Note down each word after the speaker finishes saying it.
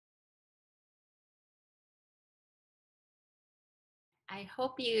I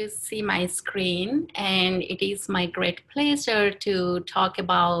hope you see my screen, and it is my great pleasure to talk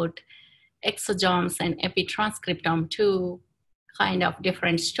about exosomes and epitranscriptome, two kind of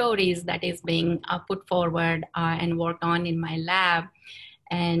different stories that is being put forward and worked on in my lab.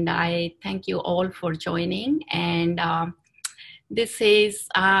 And I thank you all for joining. And this is,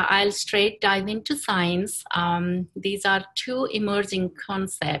 I'll straight dive into science. These are two emerging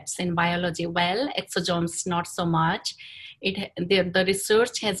concepts in biology. Well, exosomes, not so much. The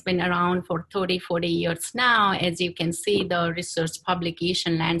research has been around for 30, 40 years now. As you can see, the research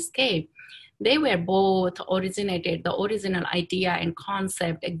publication landscape. They were both originated, the original idea and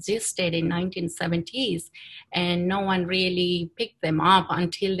concept existed in 1970s, and no one really picked them up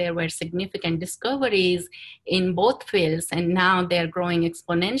until there were significant discoveries in both fields, and now they're growing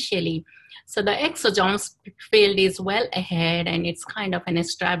exponentially. So the exosomes field is well ahead, and it's kind of an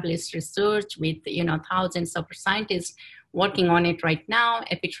established research with thousands of scientists working on it right now.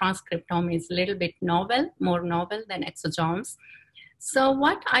 Epitranscriptome is a little bit novel, more novel than exosomes. So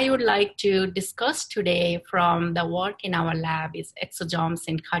what I would like to discuss today from the work in our lab is exosomes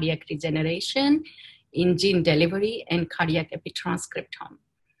in cardiac regeneration, in gene delivery, and cardiac epitranscriptome.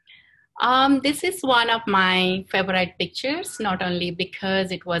 This is one of my favorite pictures, not only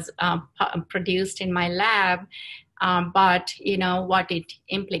because it was produced in my lab, but what it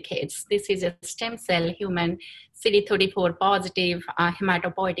implicates. This is a stem cell, human CD34 positive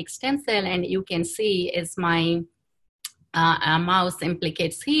hematopoietic stem cell, and you can see as my mouse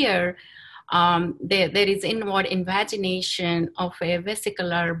implicates here, there is inward invagination of a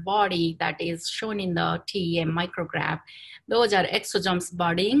vesicular body that is shown in the TEM micrograph. Those are exosomes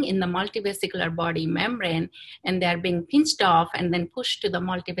budding in the multivesicular body membrane, and they're being pinched off and then pushed to the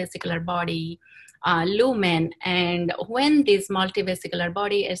multivesicular body lumen. And when this multivesicular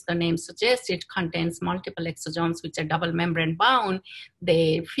body, as the name suggests, it contains multiple exosomes which are double membrane bound,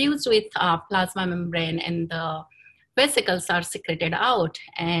 they fuse with plasma membrane, and the vesicles are secreted out.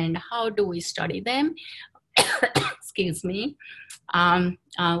 And how do we study them? Excuse me.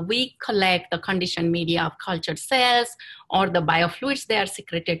 We collect the conditioned media of cultured cells or the biofluids they are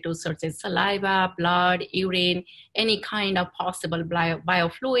secreted to, such as saliva, blood, urine, any kind of possible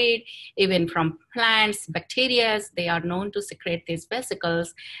biofluid, even from plants, bacteria. They are known to secrete these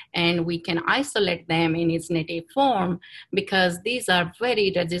vesicles, and we can isolate them in its native form because these are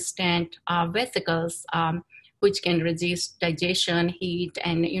very resistant vesicles, which can resist digestion, heat,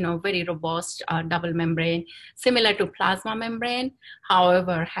 and very robust double membrane, similar to plasma membrane.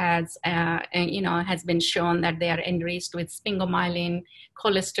 However, has been shown that they are enriched with sphingomyelin,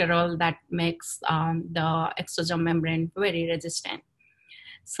 cholesterol that makes the exosome membrane very resistant.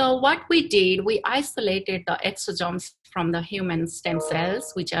 So what we did, we isolated the exosomes from the human stem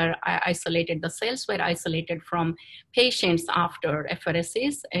cells, which are isolated. The cells were isolated from patients after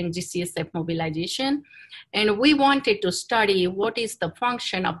apheresis and GCSF mobilization. And we wanted to study what is the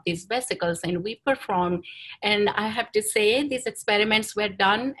function of these vesicles, and we performed. And I have to say, these experiments were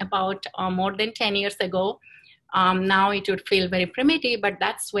done about more than 10 years ago. Now it would feel very primitive, but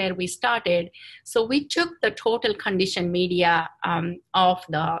that's where we started. So we took the total conditioned media of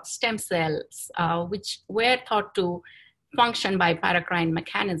the stem cells, which were thought to function by paracrine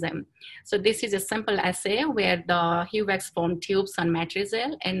mechanism. So this is a simple assay where the HUVEX formed tubes on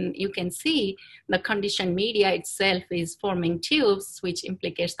matricel, and you can see the conditioned media itself is forming tubes, which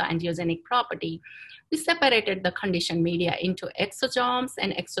implicates the angiogenic property. We separated the conditioned media into exosomes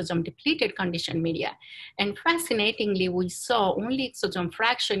and exosome-depleted conditioned media. And fascinatingly, we saw only exosome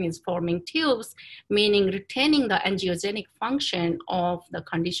fraction is forming tubes, meaning retaining the angiogenic function of the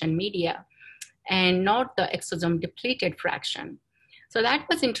conditioned media, and not the exosome-depleted fraction. So that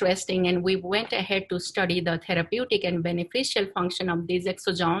was interesting, and we went ahead to study the therapeutic and beneficial function of these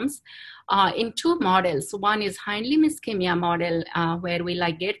exosomes in two models. One is hind limb ischemia model, where we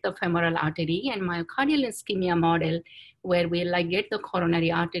ligate the femoral artery, and myocardial ischemia model, where we ligate the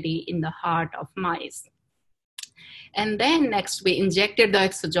coronary artery in the heart of mice. And then next, we injected the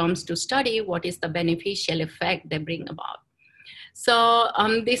exosomes to study what is the beneficial effect they bring about. So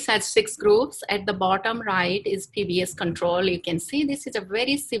this has 6 groups. At the bottom right is PBS control. You can see this is a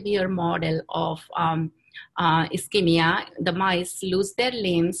very severe model of ischemia. The mice lose their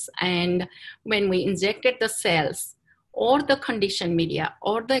limbs, and when we injected the cells or the conditioned media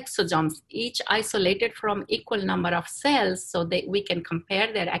or the exosomes, each isolated from equal number of cells so that we can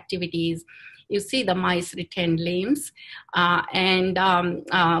compare their activities, you see the mice retain limbs.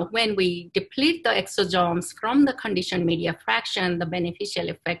 When we deplete the exosomes from the conditioned media fraction, the beneficial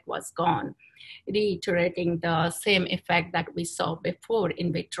effect was gone, reiterating the same effect that we saw before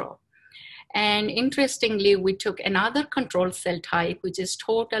in vitro. And interestingly, we took another control cell type, which is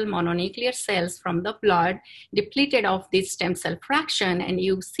total mononuclear cells from the blood, depleted of this stem cell fraction. And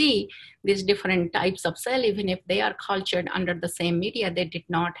you see these different types of cell, even if they are cultured under the same media, they did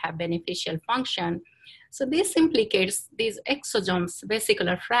not have beneficial function. So this implicates these exosomes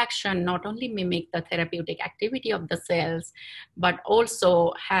vesicular fraction not only mimic the therapeutic activity of the cells, but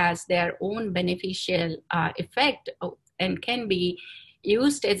also has their own beneficial effect and can be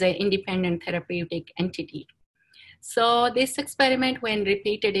used as an independent therapeutic entity. So this experiment, when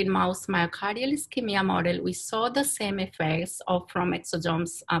repeated in mouse myocardial ischemia model, we saw the same effects from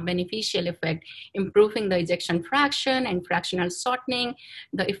exosomes, beneficial effect, improving the ejection fraction and fractional shortening.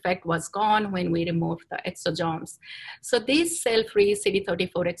 The effect was gone when we removed the exosomes. So these cell-free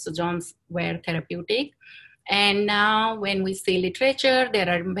CD34 exosomes were therapeutic. And now when we see literature, there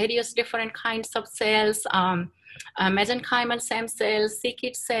are various different kinds of cells, mesenchymal stem cells,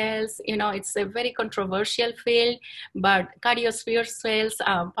 c-kit cells. It's a very controversial field, but cardiosphere cells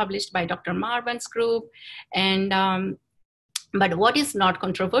published by Dr. Marwan's group. And but what is not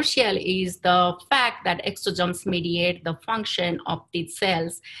controversial is the fact that exosomes mediate the function of these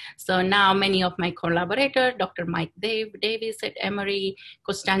cells. So now many of my collaborators, Dr. Mike Davis at Emory,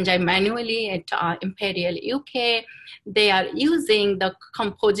 Costanza Emanuele at Imperial UK, they are using the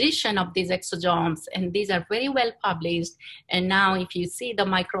composition of these exosomes, and these are very well published. And now if you see the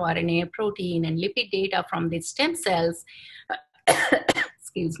microRNA, protein, and lipid data from these stem cells,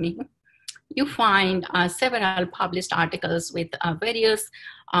 excuse me, you find several published articles with various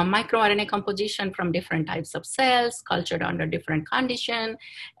microRNA composition from different types of cells cultured under different conditions,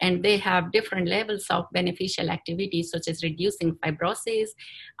 and they have different levels of beneficial activity, such as reducing fibrosis,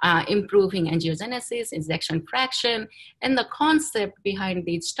 improving angiogenesis, ejection fraction. And the concept behind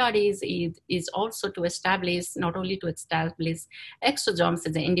these studies is also to establish, not only to establish exosomes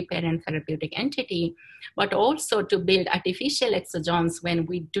as an independent therapeutic entity, but also to build artificial exosomes when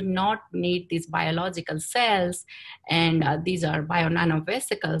we do not need these biological cells. And these are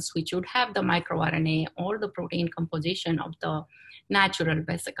bio-nanovesicles, which would have the microRNA or the protein composition of the natural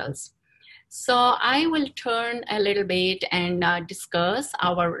vesicles. So I will turn a little bit and discuss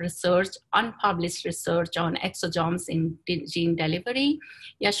our research, unpublished research on exosomes in gene delivery.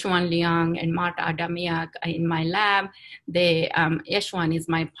 Yashwan Liang and Marta Adamiak in my lab. Yashwan is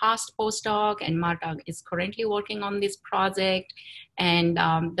my past postdoc, and Marta is currently working on this project. And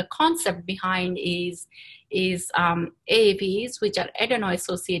the concept behind is AAVs, which are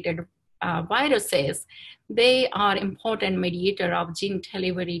adeno-associated viruses. They are important mediator of gene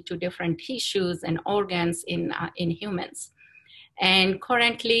delivery to different tissues and organs in humans. And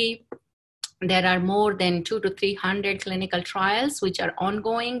currently, there are more than 200 to 300 clinical trials which are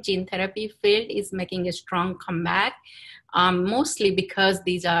ongoing. Gene therapy field is making a strong comeback, mostly because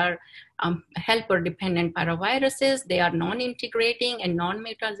these are helper-dependent paraviruses. They are non-integrating and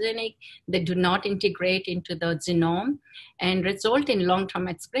non-mutagenic. They do not integrate into the genome and result in long-term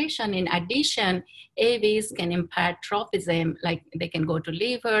expression. In addition, AAVs can impact tropism, like they can go to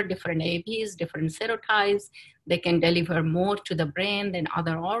liver, different AAVs, different serotypes. They can deliver more to the brain than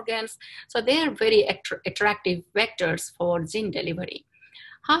other organs. So they are very attractive vectors for gene delivery.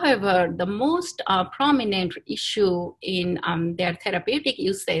 However, the most prominent issue in their therapeutic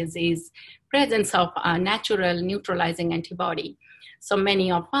uses is presence of natural neutralizing antibody. So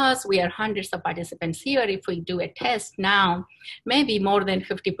many of us, we are hundreds of participants here. If we do a test now, maybe more than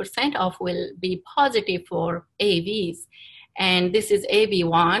 50% of will be positive for AAVs. And this is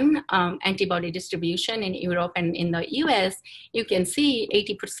AV1 antibody distribution in Europe and in the US. You can see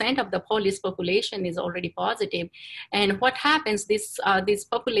 80% of the Polish population is already positive. And what happens, this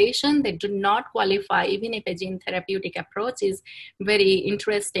population, they do not qualify, even if a gene therapeutic approach is very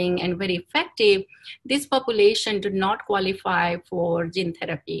interesting and very effective, this population do not qualify for gene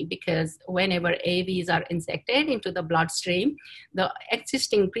therapy, because whenever AVs are injected into the bloodstream, the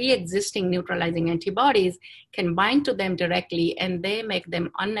pre-existing neutralizing antibodies can bind to them directly, and they make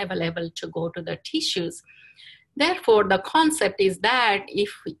them unavailable to go to the tissues. Therefore, the concept is that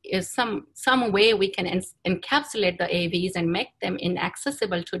if some way we can encapsulate the AVs and make them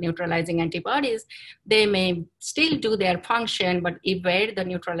inaccessible to neutralizing antibodies, they may still do their function but evade the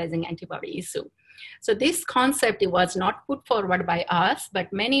neutralizing antibody issue. So this concept was not put forward by us,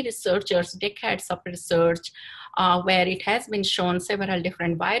 but many researchers, decades of research, where it has been shown several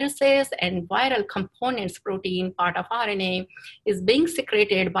different viruses and viral components, protein, part of RNA, is being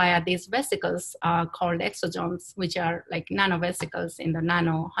secreted via these vesicles called exosomes, which are like nanovesicles in the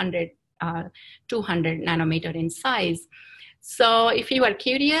 100, 200 nanometer in size. So if you are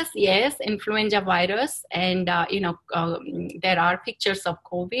curious, yes, influenza virus, and there are pictures of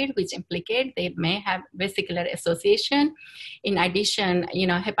COVID which implicate they may have vesicular association. In addition,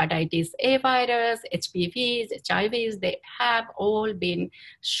 hepatitis A virus, HPVs, HIVs, they have all been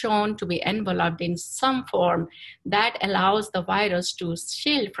shown to be enveloped in some form that allows the virus to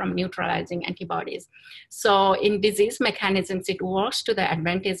shield from neutralizing antibodies. So in disease mechanisms, it works to the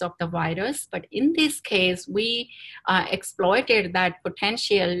advantage of the virus, but in this case, we exploited that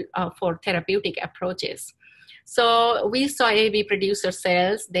potential for therapeutic approaches. So we saw AV producer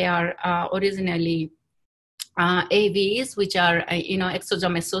cells. They are originally AVs, which are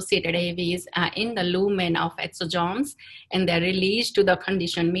exosome-associated AVs in the lumen of exosomes, and they're released to the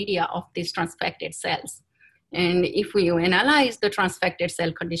conditioned media of these transfected cells. And if you analyze the transfected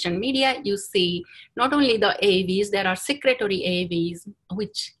cell conditioned media, you see not only the AVs, there are secretory AVs,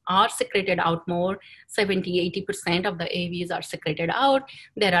 which are secreted out more. 70–80% of the AVs are secreted out.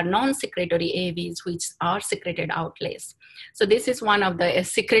 There are non-secretory AVs, which are secreted out less. So this is one of the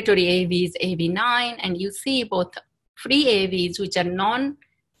secretory AVs, AV9, and you see both free AVs, which are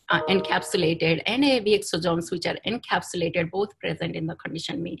non-encapsulated, and AV exosomes, which are encapsulated, both present in the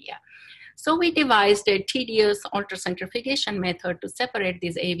conditioned media. So we devised a tedious ultracentrifugation method to separate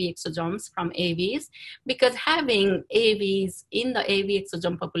these AV exosomes from AVs, because having AVs in the AV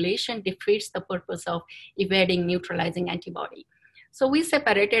exosome population defeats the purpose of evading neutralizing antibody. So we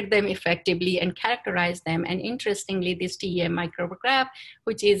separated them effectively and characterized them. And interestingly, this TEM micrograph,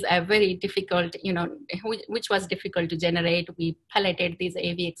 which is a very difficult, which was difficult to generate, we pelleted these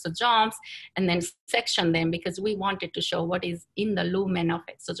AV exosomes and then sectioned them because we wanted to show what is in the lumen of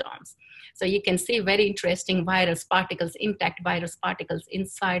exosomes. So you can see very interesting virus particles, intact virus particles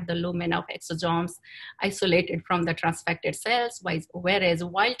inside the lumen of exosomes, isolated from the transfected cells, whereas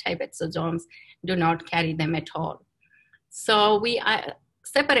wild-type exosomes do not carry them at all. So we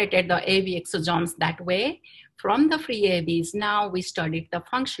separated the AV exosomes that way from the free AVs. Now we studied the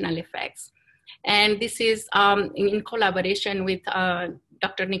functional effects. And this is in collaboration with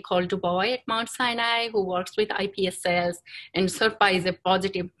Dr. Nicole Dubois at Mount Sinai, who works with iPS cells, and SERPA is a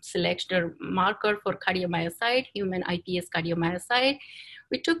positive selector marker for cardiomyocyte, human iPS cardiomyocyte.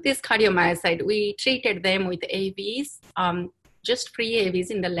 We took this cardiomyocyte, we treated them with AVs, just free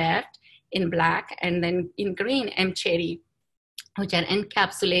AVs in the left, in black, and then in green, M-cherry, which are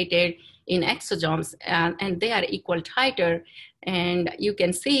encapsulated in exosomes, and they are equal titer. And you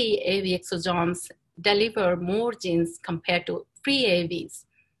can see AV exosomes deliver more genes compared to free AVs.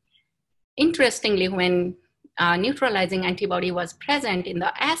 Interestingly, when neutralizing antibody was present in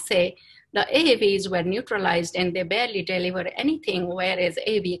the assay, the AVs were neutralized and they barely deliver anything, whereas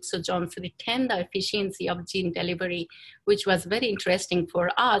AV exosomes retain the efficiency of gene delivery, which was very interesting for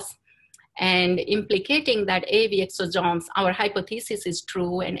us, and implicating that AV exosomes, our hypothesis is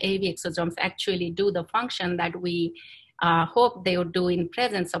true, and AV exosomes actually do the function that we hope they would do in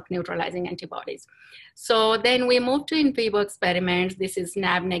presence of neutralizing antibodies. So then we moved to in vivo experiments. This is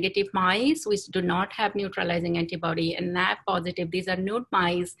NAb negative mice, which do not have neutralizing antibody, and NAb positive. These are nude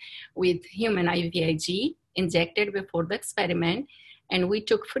mice with human IVIG injected before the experiment. And we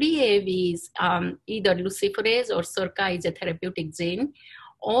took free AVs, either luciferase or SERCA is a therapeutic gene,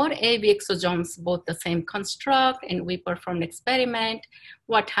 or AV exosomes, both the same construct, and we performed experiment,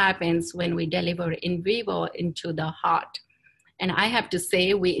 what happens when we deliver in vivo into the heart. And I have to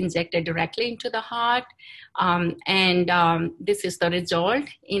say, we injected directly into the heart, this is the result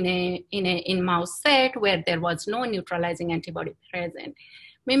in mouse set where there was no neutralizing antibody present.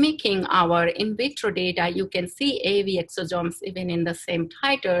 Mimicking our in vitro data, you can see AV exosomes, even in the same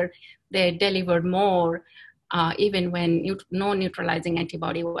titer, they delivered more even when no neutralizing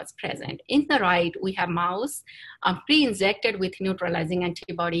antibody was present. In the right, we have mouse pre-injected with neutralizing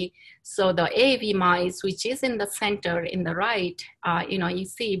antibody. So the AV mice, which is in the center in the right, you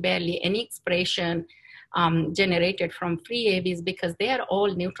see barely any expression generated from free AVs because they are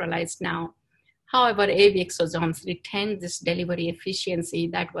all neutralized now. However, AV exosomes retain this delivery efficiency.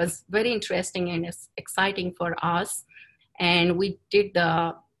 That was very interesting and exciting for us. And we did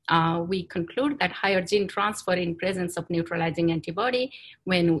we conclude that higher gene transfer in presence of neutralizing antibody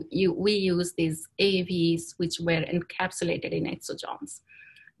when we use these AVs, which were encapsulated in exosomes.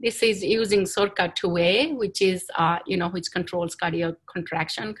 This is using SERCA2A, which is, which controls cardiac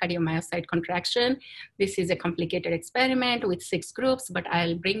contraction, cardiomyocyte contraction. This is a complicated experiment with 6 groups, but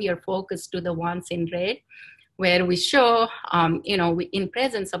I'll bring your focus to the ones in red, where we show, in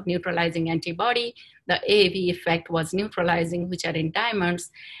presence of neutralizing antibody, the AV effect was neutralizing, which are in diamonds,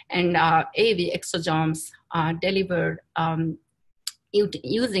 and AV exosomes delivered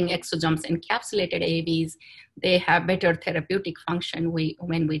using exosomes encapsulated AAVs, they have better therapeutic function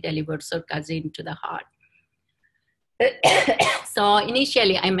when we deliver sulcazine to the heart. So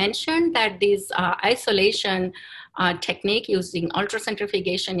initially, I mentioned that this isolation technique using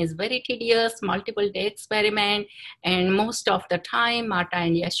ultracentrifugation is very tedious, multiple day experiment, and most of the time, Marta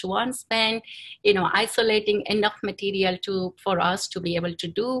and Yeshwan spend, isolating enough material for us to be able to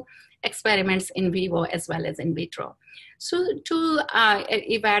do experiments in vivo as well as in vitro. So to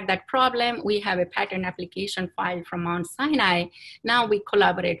evade that problem, we have a patent application filed from Mount Sinai. Now we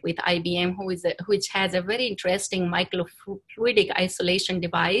collaborate with IBM, which has a very interesting microfluidic isolation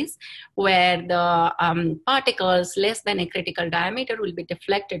device where the particles less than a critical diameter will be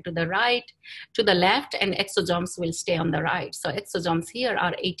deflected to the right, to the left, and exosomes will stay on the right. So exosomes here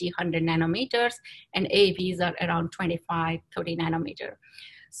are 80, 100 nanometers, and AAVs are around 25, 30 nanometer.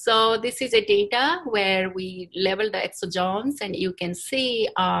 So this is a data where we level the exosomes, and you can see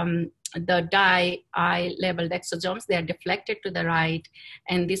the dye labeled exosomes, they are deflected to the right.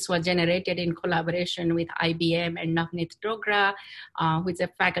 And this was generated in collaboration with IBM and Navneet Dogra, who is a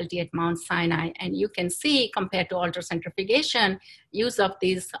faculty at Mount Sinai. And you can see, compared to ultracentrifugation, use of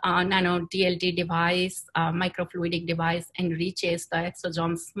this nano DLD device, microfluidic device, enriches the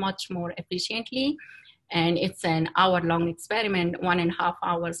exosomes much more efficiently. And it's an hour-long experiment, 1.5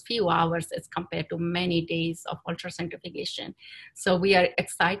 hours, few hours as compared to many days of ultracentrifugation. So we are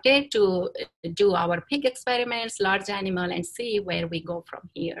excited to do our pig experiments, large animal, and see where we go from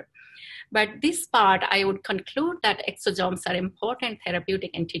here. But this part, I would conclude that exosomes are important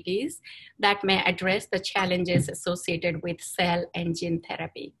therapeutic entities that may address the challenges associated with cell and gene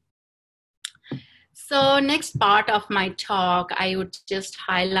therapy. So next part of my talk, I would just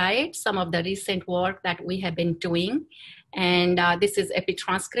highlight some of the recent work that we have been doing. And this is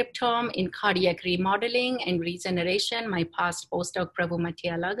Epitranscriptome in cardiac remodeling and regeneration. My past postdoc, Prabhu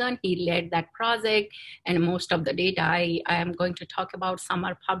Mathialagan, he led that project. And most of the data I am going to talk about, some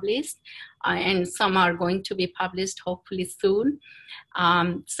are published and some are going to be published hopefully soon.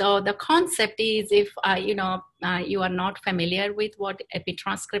 So the concept is, if you are not familiar with what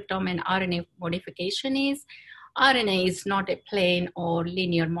epitranscriptome and RNA modification is, RNA is not a plain or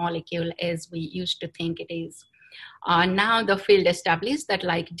linear molecule as we used to think it is. Now the field established that,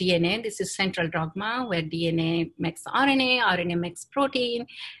 like DNA, this is central dogma where DNA makes RNA, RNA makes protein,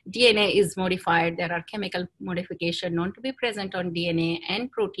 DNA is modified. There are chemical modifications known to be present on DNA and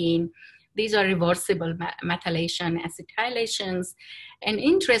protein. These are reversible methylation, acetylations. And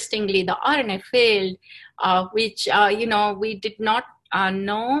interestingly, the RNA field, which, we did not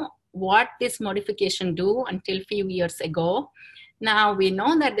know what this modification do until a few years ago. Now we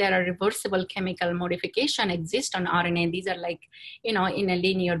know that there are reversible chemical modification exist on RNA. These are like, in a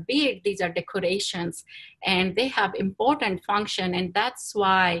linear bead, these are decorations, and they have important function. And that's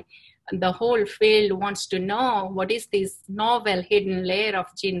why the whole field wants to know what is this novel hidden layer of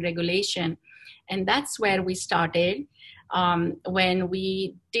gene regulation. And that's where we started. When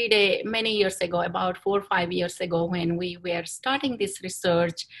we did many years ago, about 4 or 5 years ago, when we were starting this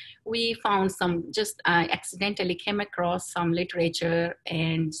research, we found accidentally came across some literature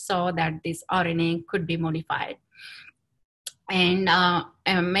and saw that this RNA could be modified. And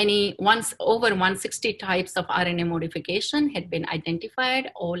over 160 types of RNA modification had been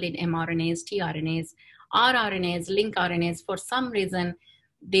identified, all in mRNAs, tRNAs, rRNAs, link RNAs. For some reason,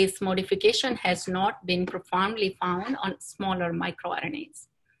 this modification has not been profoundly found on smaller microRNAs.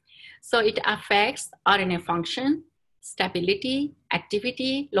 So it affects RNA function, stability,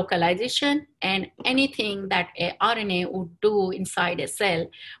 activity, localization, and anything that a RNA would do inside a cell,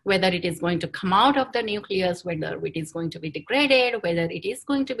 whether it is going to come out of the nucleus, whether it is going to be degraded, whether it is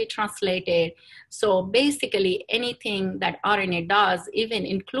going to be translated. So basically anything that RNA does, even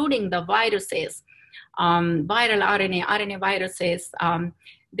including the viruses, viral RNA viruses,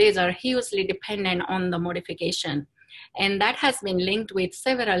 these are hugely dependent on the modification. And that has been linked with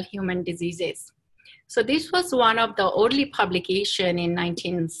several human diseases. So this was one of the early publications in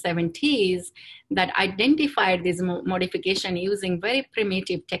 1970s that identified this modification using very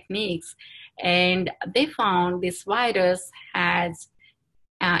primitive techniques. And they found this virus has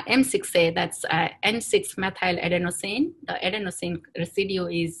M6A, that's N6-methyladenosine. The adenosine residue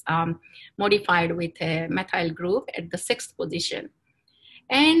is modified with a methyl group at the 6th position.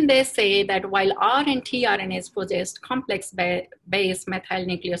 And they say that while R and tRNAs possessed complex base methyl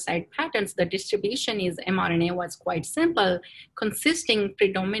nucleoside patterns, the distribution is mRNA was quite simple, consisting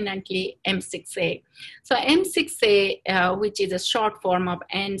predominantly M6A. So M6A, which is a short form of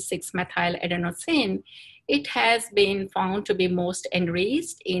N6-methyladenosine, it has been found to be most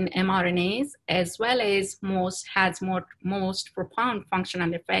enriched in mRNAs, as well as most profound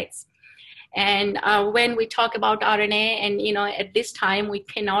functional effects. And when we talk about RNA, and at this time we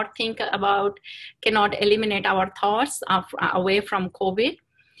cannot eliminate our thoughts away from COVID.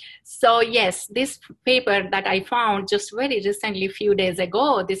 So yes, this paper that I found just very recently, a few days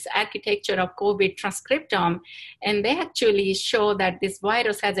ago, this architecture of COVID transcriptome, and they actually show that this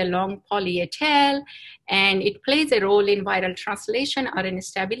virus has a long poly A tail, and it plays a role in viral translation, RNA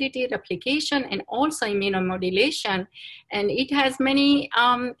stability, replication, and also immunomodulation. And it has many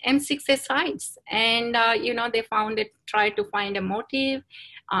M6A sites, and they tried to find a motive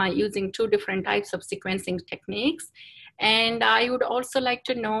using 2 different types of sequencing techniques. And I would also like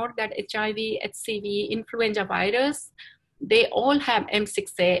to note that HIV, HCV, influenza virus, they all have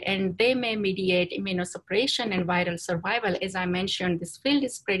M6A, and they may mediate immunosuppression and viral survival. As I mentioned, this field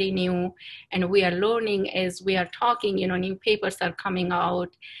is pretty new, and we are learning as we are talking, new papers are coming out,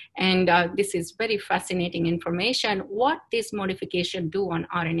 and this is very fascinating information, what this modification do on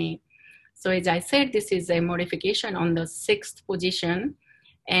RNA. So as I said, this is a modification on the 6th position,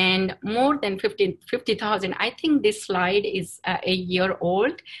 and more than 50,000. I think this slide is a year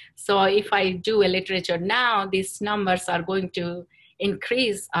old. So if I do a literature now, these numbers are going to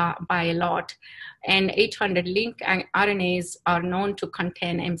increase by a lot. And 800 linked RNAs are known to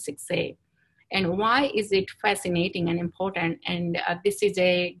contain M6A. And why is it fascinating and important? And this is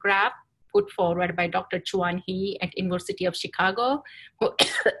a graph put forward by Dr. Chuan He at University of Chicago, who,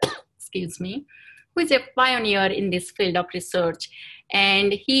 excuse me, who is a pioneer in this field of research.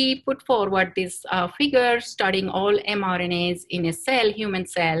 And he put forward this figure studying all mRNAs in a cell, human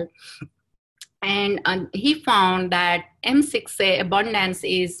cell. And he found that M6A abundance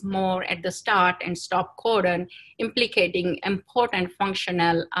is more at the start and stop codon, implicating important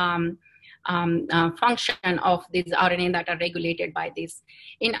functional function of these RNA that are regulated by this.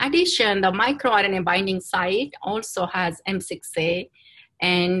 In addition, the microRNA binding site also has M6A,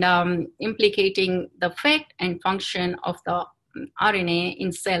 and implicating the effect and function of the RNA in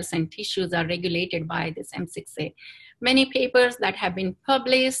cells and tissues are regulated by this M6A. Many papers that have been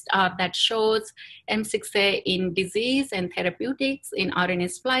published that shows M6A in disease and therapeutics, in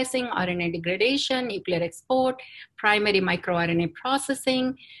RNA splicing, RNA degradation, nuclear export, primary microRNA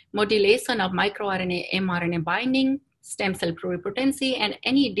processing, modulation of microRNA mRNA binding, stem cell pluripotency, and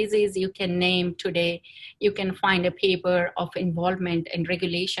any disease you can name today, you can find a paper of involvement and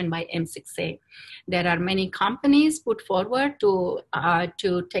regulation by M6A. There are many companies put forward to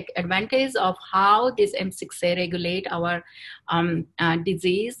take advantage of how this M6A regulate our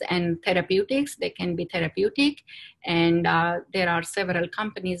disease and therapeutics. They can be therapeutic, and there are several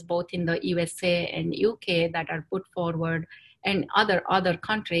companies both in the USA and UK that are put forward, and other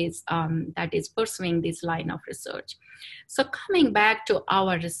countries that is pursuing this line of research. So coming back to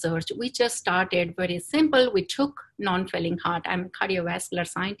our research, we just started very simple. We took non-failing heart. I'm a cardiovascular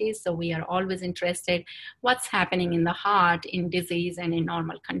scientist, so we are always interested what's happening in the heart in disease and in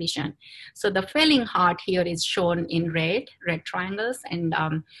normal condition. So the failing heart here is shown in red triangles, and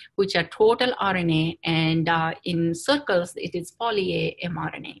which are total RNA, and in circles, it is poly A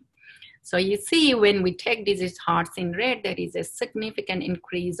mRNA. So you see, when we take diseased hearts in red, there is a significant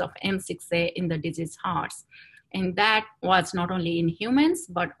increase of M6A in the diseased hearts. And that was not only in humans,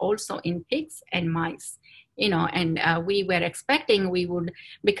 but also in pigs and mice. And we were expecting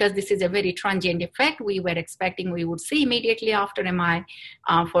because this is a very transient effect, we were expecting we would see immediately after MI.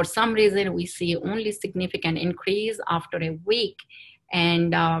 For some reason, we see only significant increase after a week.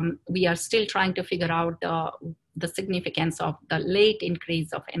 And we are still trying to figure out the significance of the late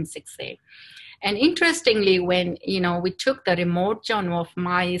increase of M6A. And interestingly, when we took the remote genome of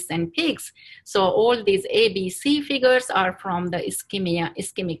mice and pigs, so all these ABC figures are from the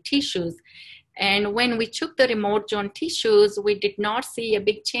ischemic tissues. And when we took the remote genome tissues, we did not see a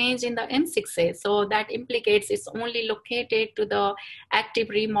big change in the M6A. So that implicates it's only located to the active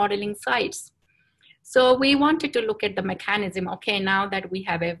remodeling sites. So we wanted to look at the mechanism. Okay, now that we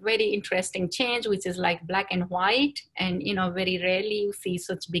have a very interesting change, which is like black and white, and very rarely you see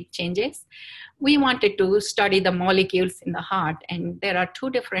such big changes, we wanted to study the molecules in the heart. And there are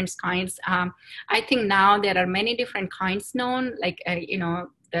 2 different kinds. I think now there are many different kinds known, like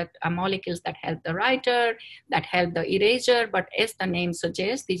that molecules that help the writer, that help the eraser. But as the name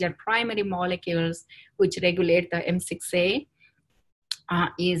suggests, these are primary molecules which regulate the M6A.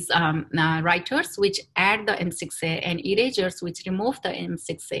 Writers which add the M6A, and erasers which remove the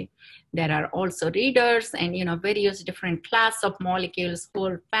M6A. There are also readers and various different class of molecules,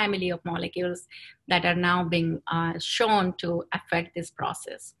 whole family of molecules that are now being shown to affect this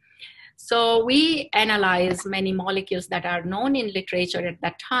process. So we analyzed many molecules that are known in literature at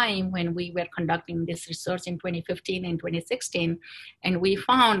that time when we were conducting this research in 2015 and 2016. And we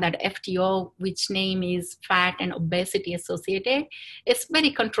found that FTO, which name is fat and obesity associated, it's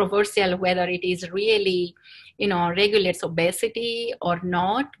very controversial whether it is really, regulates obesity or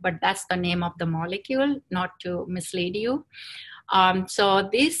not, but that's the name of the molecule, not to mislead you. So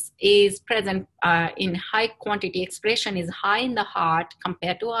this is present in high quantity. Expression is high in the heart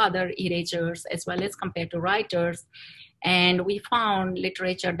compared to other erasers as well as compared to writers. And we found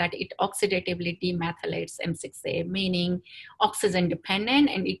literature that it oxidatively demethylates M6A, meaning oxygen dependent,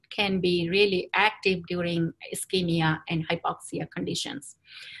 and it can be really active during ischemia and hypoxia conditions.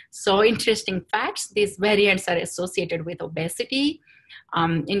 So interesting facts, these variants are associated with obesity,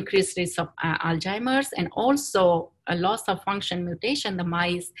 increased risk of Alzheimer's, and also a loss of function mutation, the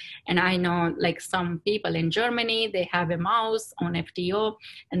mice. And I know like some people in Germany, they have a mouse on FTO,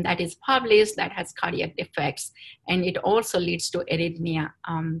 and that is published that has cardiac defects. And it also leads to arrhythmia,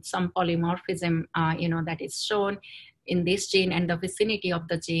 some polymorphism, that is shown in this gene and the vicinity of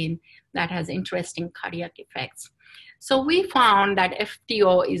the gene that has interesting cardiac effects. So we found that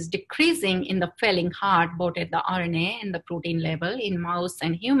FTO is decreasing in the failing heart, both at the RNA and the protein level in mouse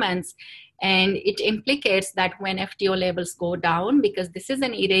and humans. And it implicates that when FTO levels go down, because this is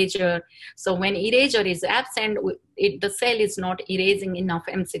an eraser, so when eraser is absent, the cell is not erasing enough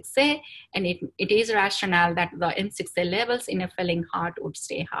M6A, and it is rational that the M6A levels in a failing heart would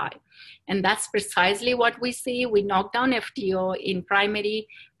stay high. And that's precisely what we see. We knock down FTO in primary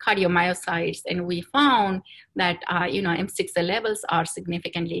cardiomyocytes, and we found that M6A levels are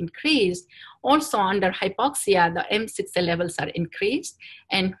significantly increased. Also under hypoxia, the M6A levels are increased,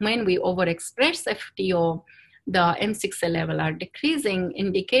 and when we overexpress FTO, the M6A level are decreasing,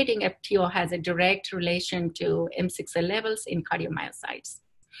 indicating FTO has a direct relation to M6A levels in cardiomyocytes.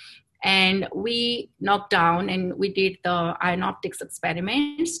 And we knocked down and we did the ion optics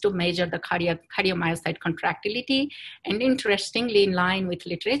experiments to measure the cardiomyocyte contractility. And interestingly, in line with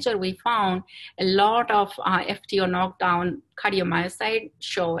literature, we found a lot of FTO knockdown cardiomyocyte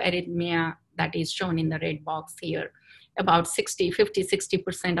show arrhythmia that is shown in the red box here. About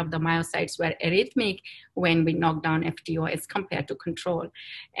 60% of the myocytes were arrhythmic when we knocked down FTO as compared to control.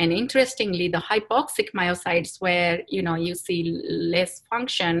 And interestingly, the hypoxic myocytes where you see less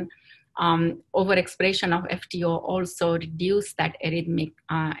function, overexpression of FTO also reduced that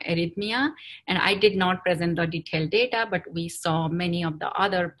arrhythmia. And I did not present the detailed data, but we saw many of the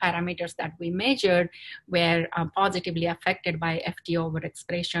other parameters that we measured were positively affected by FTO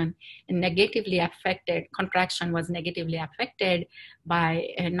overexpression, and negatively affected, contraction was negatively affected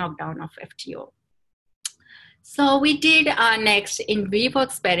by a knockdown of FTO. So we did next in vivo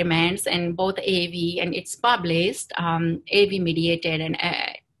experiments, and both AAV, and it's published, AAV mediated and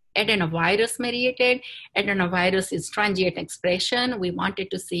adenovirus mediated. Adenovirus is transient expression. We wanted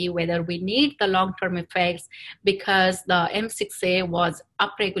to see whether we need the long-term effects because the M6A was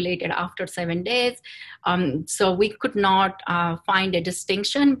upregulated after 7 days. So we could not find a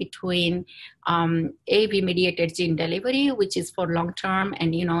distinction between AAV mediated gene delivery, which is for long-term.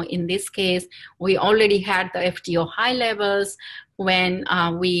 And in this case, we already had the FTO high levels when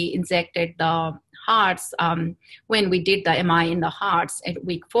we injected the hearts, when we did the MI in the hearts at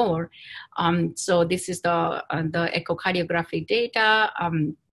week 4. So this is the echocardiographic data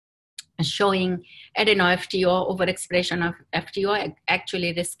showing adeno-FTO, overexpression of FTO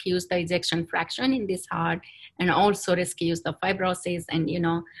actually rescues the ejection fraction in this heart, and also rescues the fibrosis and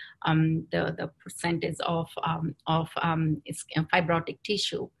the percentage of fibrotic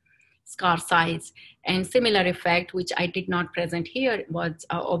tissue, scar size. And similar effect, which I did not present here, was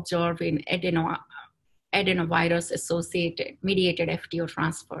observed in adenovirus associated mediated FTO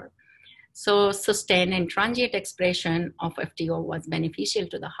transfer. So sustained and transient expression of FTO was beneficial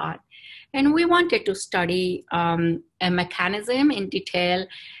to the heart. And we wanted to study a mechanism in detail.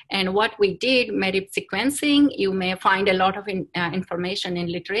 And what we did, MERIP sequencing, you may find a lot of information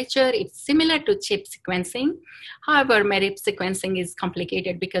in literature. It's similar to chip sequencing. However, MERIP sequencing is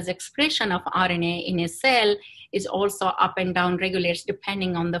complicated because expression of RNA in a cell is also up and down regulates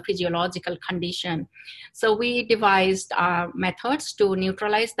depending on the physiological condition. So we devised methods to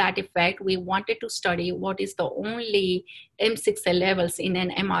neutralize that effect. We wanted to study what is the only M6A levels in an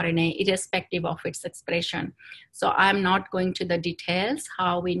mRNA, irrespective of its expression. So I'm not going to the details,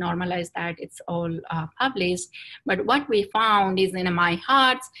 how we normalize that, it's all published. But what we found is in my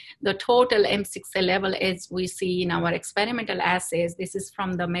hearts, the total M6A level as we see in our experimental assays, this is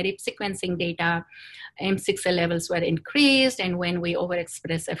from the MERIP sequencing data, M6A levels were increased, and when we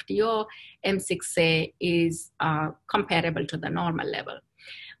overexpress FTO, M6A is comparable to the normal level.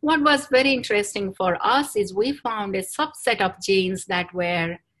 what was very interesting for us is we found a subset of genes that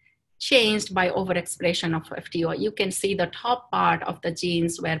were changed by overexpression of FTO. You can see the top part of the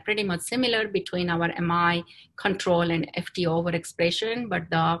genes were pretty much similar between our MI control and FTO overexpression, but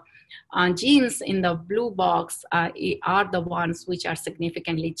the genes in the blue box are the ones which are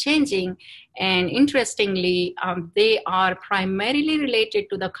significantly changing. And interestingly, they are primarily related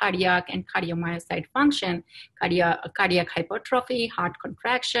to the cardiac and cardiomyocyte function, cardiac hypertrophy, heart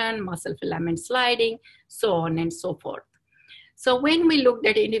contraction, muscle filament sliding, so on and so forth. So when we looked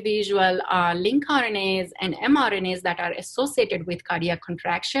at individual link RNAs and mRNAs that are associated with cardiac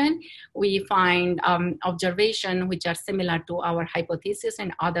contraction, we find observation which are similar to our hypothesis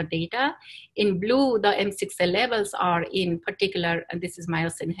and other data. In blue, the M6A levels are in particular, and this is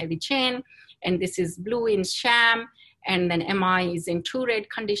myosin heavy chain, and this is blue in sham, and then MI is in true red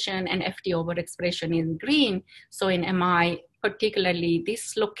condition, and FT overexpression in green. So in MI, particularly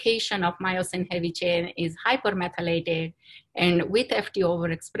this location of myosin heavy chain is hypermethylated, and with FT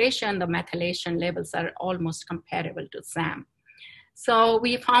overexpression, the methylation levels are almost comparable to SAM. So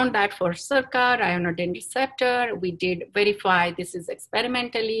we found that for SERCA, ryanodine receptor, we did verify this is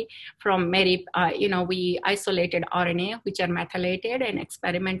experimentally from MERIP, we isolated RNA, which are methylated, and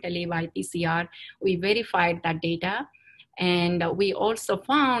experimentally by PCR, we verified that data. And we also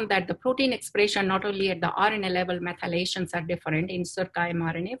found that the protein expression, not only at the RNA level, methylations are different in SERCA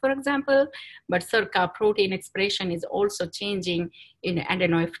mRNA, for example, but SERCA protein expression is also changing in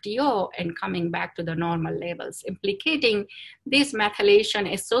adeno-FTO and coming back to the normal levels, implicating this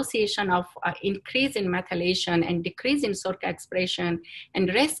methylation association of increase in methylation and decrease in SERCA expression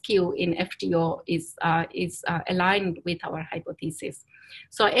and rescue in FTO is aligned with our hypothesis.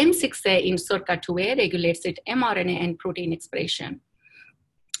 So M6A in SERCA2A regulates its mRNA and protein expression.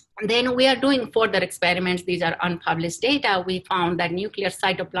 Then we are doing further experiments. These are unpublished data. We found that nuclear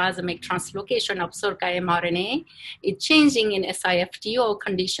cytoplasmic translocation of SERCA mRNA is changing in SIFTO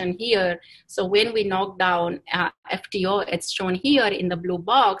condition here. So when we knock down FTO, it's shown here in the blue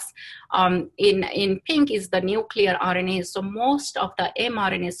box. In pink is the nuclear RNA. So most of the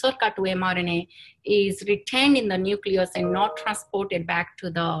mRNA, SERCA2 mRNA, is retained in the nucleus and not transported back to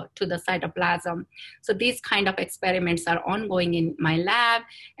the cytoplasm. So these kind of experiments are ongoing in my lab,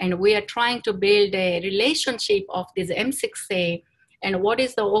 and we are trying to build a relationship of this M6A and what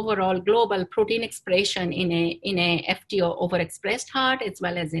is the overall global protein expression in a FTO overexpressed heart as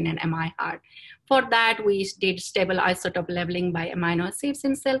well as in an MI heart. For that, we did stable isotope leveling by amino acids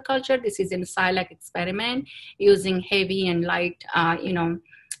in cell culture. This is in SILAC experiment using heavy and light, amino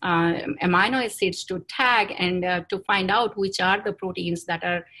acids to tag and to find out which are the proteins that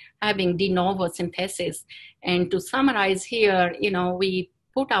are having de novo synthesis. And to summarize here, we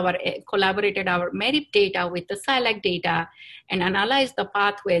collaborated our MERIP data with the SILAC data and analyzed the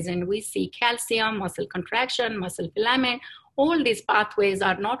pathways, and we see calcium, muscle contraction, muscle filament. All these pathways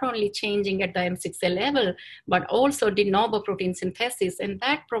are not only changing at the M6A level, but also de novo protein synthesis. And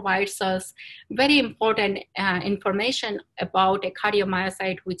that provides us very important information about a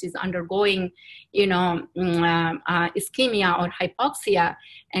cardiomyocyte which is undergoing, ischemia or hypoxia,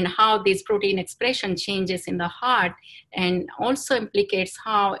 and how this protein expression changes in the heart, and also implicates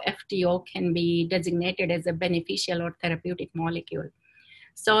how FTO can be designated as a beneficial or therapeutic molecule.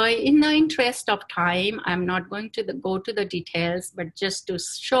 So in the interest of time, I'm not going to go to the details, but just to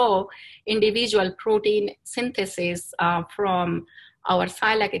show individual protein synthesis from our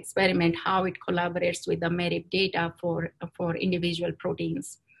SILAC experiment, how it collaborates with the MERIP data for individual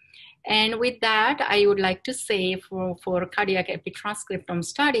proteins. And with that, I would like to say for cardiac epitranscriptome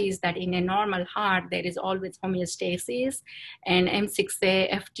studies that in a normal heart, there is always homeostasis, and M6A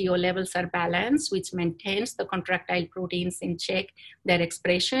FTO levels are balanced, which maintains the contractile proteins in check, their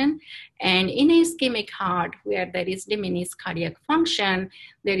expression. And in a ischemic heart, where there is diminished cardiac function,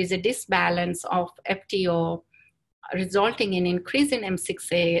 there is a disbalance of FTO resulting in increase in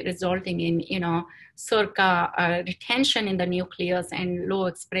M6A, resulting in, SERCA retention in the nucleus and low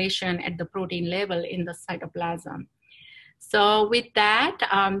expression at the protein level in the cytoplasm. So with that,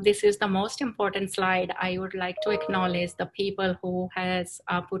 this is the most important slide. I would like to acknowledge the people who has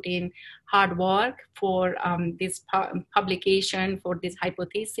put in hard work for this publication, for this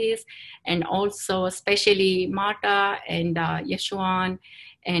hypothesis, and also especially Marta and Yeshwan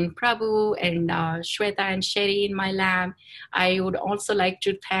and Prabhu and Shweta and Sherry in my lab. I would also like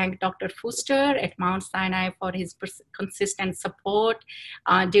to thank Dr. Fuster at Mount Sinai for his consistent support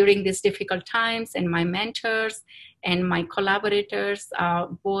during these difficult times, and my mentors. and my collaborators,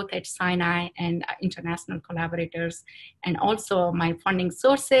 both at Sinai and international collaborators, and also my funding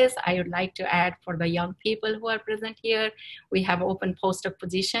sources. I would like to add for the young people who are present here, we have open postdoc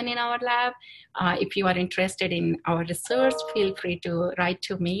position in our lab. If you are interested in our research, feel free to write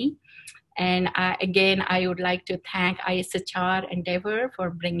to me. And again, I would like to thank ISHR Endeavor for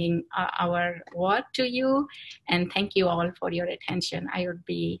bringing our work to you. And thank you all for your attention. I would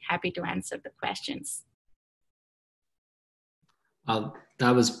be happy to answer the questions.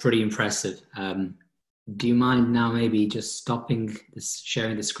 That was pretty impressive. Do you mind now maybe just stopping this,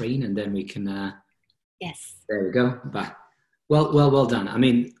 sharing the screen, and then we can... Yes. There we go, back. Well done. I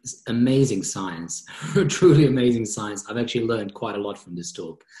mean, amazing science, truly amazing science. I've actually learned quite a lot from this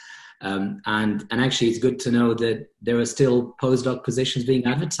talk. And actually, it's good to know that there are still postdoc positions being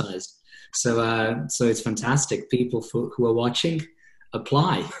advertised. So it's fantastic. People who are watching,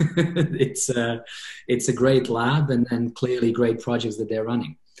 apply. It's a great lab, and clearly great projects that they're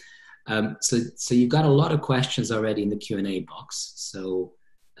running. So you've got a lot of questions already in the Q&A box. So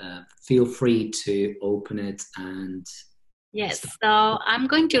feel free to open it and... Yes, so I'm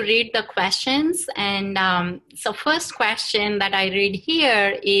going to read the questions. And so first question that I read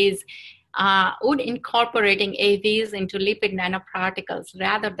here is, would incorporating AVs into lipid nanoparticles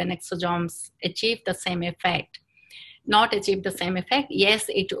rather than exosomes achieve the same effect? Not achieve the same effect? Yes,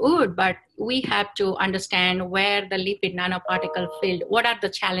 it would, but we have to understand where the lipid nanoparticle field, what are the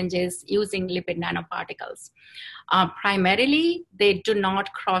challenges using lipid nanoparticles? Primarily, they do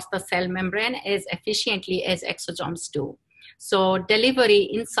not cross the cell membrane as efficiently as exosomes do. So delivery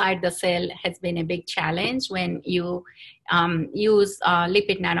inside the cell has been a big challenge when you use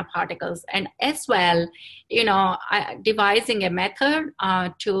lipid nanoparticles. And as well, devising a method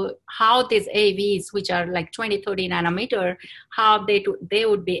to how these AVs, which are like 20, 30 nanometer, how they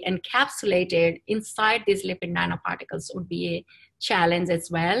would be encapsulated inside these lipid nanoparticles would be a challenge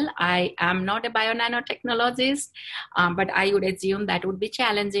as well. I am not a bio-nanotechnologist, but I would assume that would be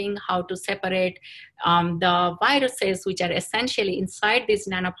challenging, how to separate the viruses which are essentially inside these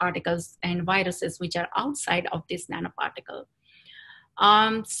nanoparticles and viruses which are outside of this nanoparticle.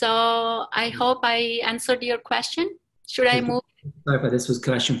 So I hope I answered your question. Should I move? Sorry, but this was a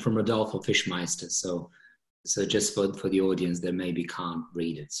question from Rodolfo Fischmeister. So just for the audience that maybe can't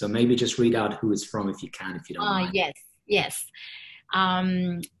read it. So maybe just read out who it's from if you can, if you don't mind. Yes.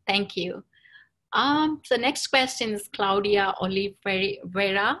 Thank you. So next question is Claudia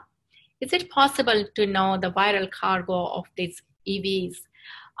Oliveira. Is it possible to know the viral cargo of these EVs?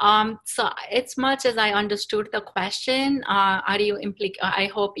 So as much as I understood the question, I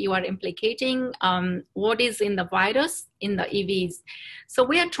hope you are implicating what is in the virus in the EVs. So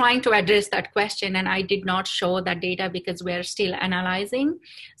we are trying to address that question, and I did not show that data because we are still analyzing.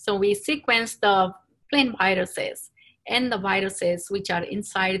 So we sequenced the plain viruses and the viruses which are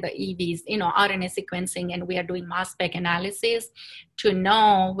inside the EVs, RNA sequencing, and we are doing mass spec analysis to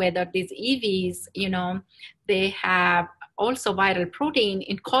know whether these EVs, they have also viral protein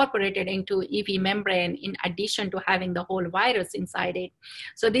incorporated into EV membrane in addition to having the whole virus inside it.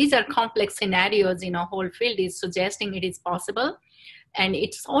 So these are complex scenarios, whole field is suggesting it is possible. And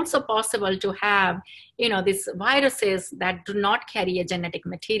it's also possible to have, these viruses that do not carry a genetic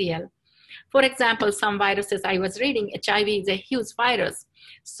material. For example, some viruses I was reading, HIV is a huge virus.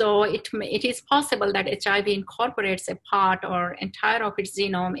 So it is possible that HIV incorporates a part or entire of its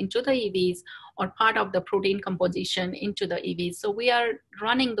genome into the EVs or part of the protein composition into the EVs. So we are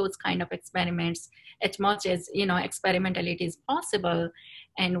running those kind of experiments as much as, experimentally it is possible.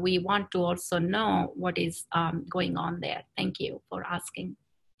 And we want to also know what is going on there. Thank you for asking.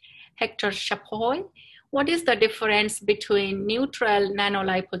 Hector Chapoy. What is the difference between neutral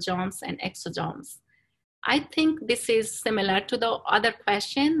nanoliposomes and exosomes? I think this is similar to the other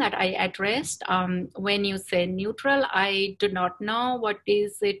question that I addressed. When you say neutral, I do not know what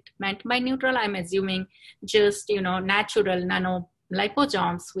is it meant by neutral. I'm assuming just, natural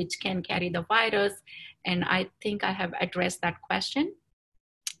nanoliposomes, which can carry the virus. And I think I have addressed that question.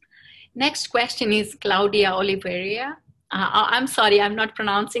 Next question is Claudia Oliveira. I'm sorry, I'm not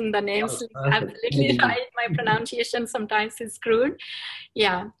pronouncing the names absolutely right. My pronunciation sometimes is screwed.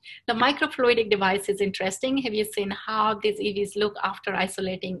 Yeah, the microfluidic device is interesting. Have you seen how these EVs look after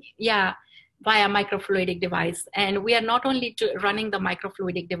isolating? Yeah, via microfluidic device. And we are not only running the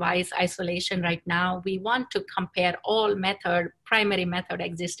microfluidic device isolation right now, we want to compare all method primary method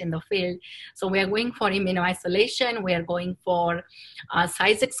exists in the field. So we are going for immunoisolation, we are going for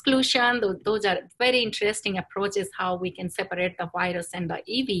size exclusion. Those are very interesting approaches how we can separate the virus and the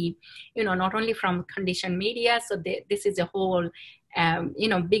EV, not only from conditioned media. So this is a whole,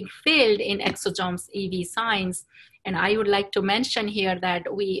 big field in exosomes EV science. And I would like to mention here that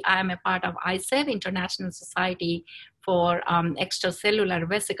I am a part of ISHR, International Society for Extracellular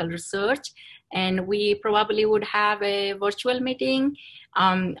Vesicle Research, and we probably would have a virtual meeting.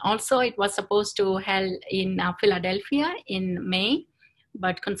 Also, it was supposed to held in Philadelphia in May,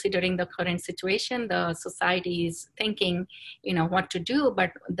 but considering the current situation, the society is thinking, what to do.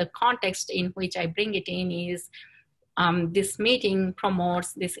 But the context in which I bring it in is this meeting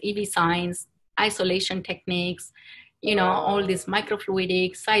promotes this EV science, isolation techniques, all this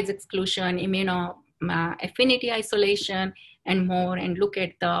microfluidic, size exclusion, affinity isolation, and more, and look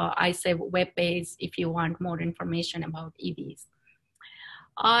at the ISHR webpage if you want more information about EVs.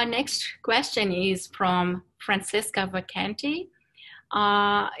 Our next question is from Francesca Vacanti.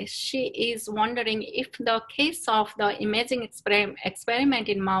 She is wondering if the case of the imaging experiment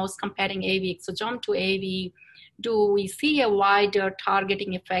in mouse comparing AV exosome to AV, do we see a wider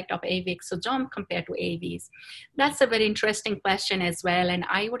targeting effect of AV exosome compared to AVs? That's a very interesting question as well. And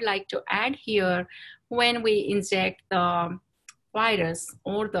I would like to add here, when we inject the virus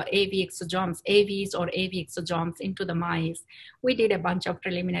or the AV exosomes, AVs or AV exosomes into the mice, we did a bunch of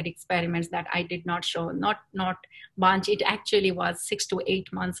preliminary experiments that I did not show, not bunch, it actually was 6 to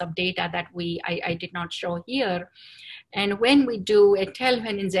 8 months of data that I did not show here. And when we do a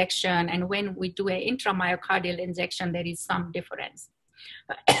tailwind injection and when we do an intramyocardial injection, there is some difference.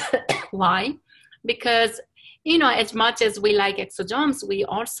 Why? Because, as much as we like exosomes, we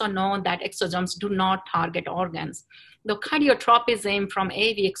also know that exosomes do not target organs. The cardiotropism from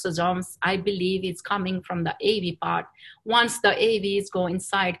AV exosomes, I believe, is coming from the AV part. Once the AVs go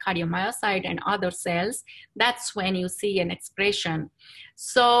inside cardiomyocyte and other cells, that's when you see an expression.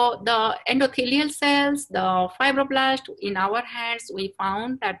 So the endothelial cells, the fibroblast, in our hands, we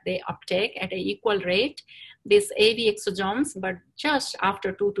found that they uptake at an equal rate, these AV exosomes, but just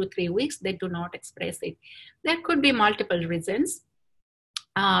after 2 to 3 weeks, they do not express it. There could be multiple reasons.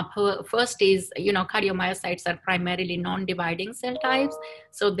 First is, cardiomyocytes are primarily non-dividing cell types,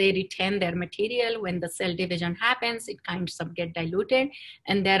 so they retain their material. When the cell division happens, it kind of get diluted.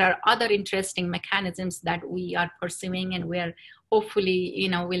 And there are other interesting mechanisms that we are pursuing, and we are hopefully,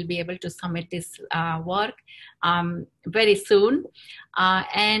 we'll be able to submit this work very soon.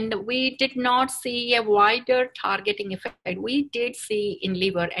 And we did not see a wider targeting effect. We did see in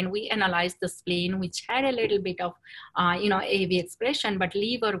liver, and we analyzed the spleen, which had a little bit of, AV expression, but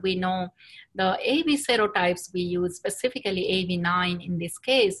liver, we know the AV serotypes we use, specifically AV9 in this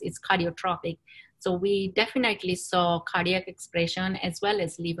case, is cardiotropic. So we definitely saw cardiac expression as well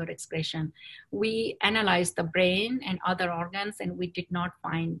as liver expression. We analyzed the brain and other organs, and we did not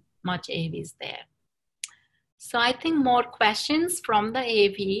find much AVs there. So I think more questions from the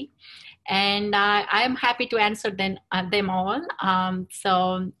AV, and I am happy to answer them all.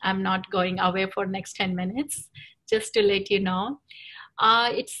 So I'm not going away for next 10 minutes, just to let you know.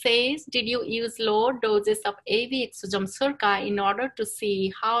 It says, did you use low doses of AV exosome circa in order to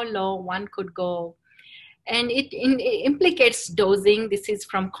see how low one could go? And it implicates dosing. This is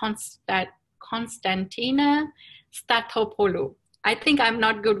from Konstantina Stathopoulou. I think I'm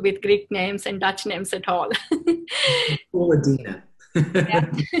not good with Greek names and Dutch names at all.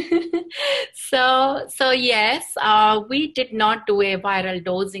 So yes, we did not do a viral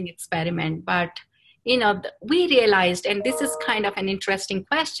dosing experiment, but we realized, and this is kind of an interesting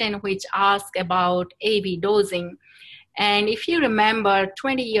question which asks about AV dosing. And if you remember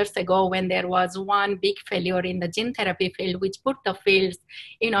 20 years ago, when there was one big failure in the gene therapy field, which put the fields,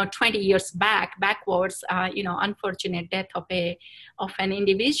 20 years backwards, unfortunate death of an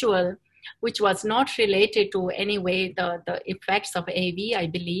individual, which was not related to any way the effects of AV, I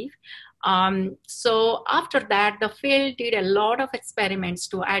believe. So after that, the field did a lot of experiments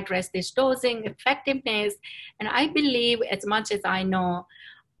to address this dosing effectiveness. And I believe, as much as I know,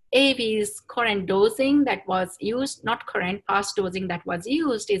 AV's current dosing that was used, not current, past dosing that was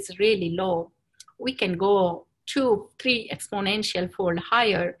used, is really low. We can go 2-3 exponential fold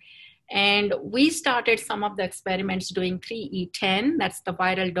higher. And we started some of the experiments doing 3E10, that's the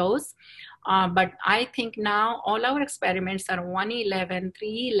viral dose. But I think now all our experiments are 1E11,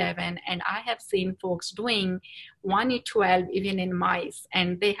 3E11, and I have seen folks doing 1E12 even in mice,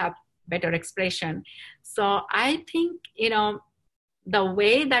 and they have better expression. So I think, the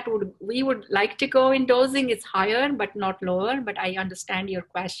way that we would like to go in dosing is higher, but not lower. But I understand your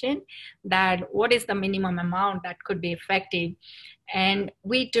question that what is the minimum amount that could be effective? And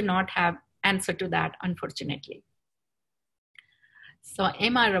we do not have answer to that, unfortunately. So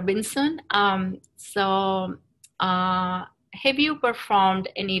Emma Robinson, have you performed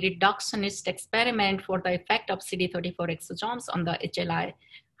any reductionist experiment for the effect of CD34 exosomes on the HLI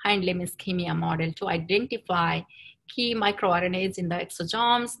hind limb ischemia model to identify key microRNAs in the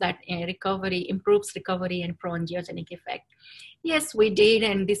exosomes that improves recovery and pro-angiogenic effect? Yes, we did,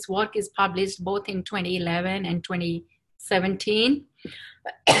 and this work is published both in 2011 and 2017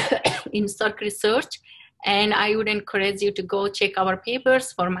 in Circ Research. And I would encourage you to go check our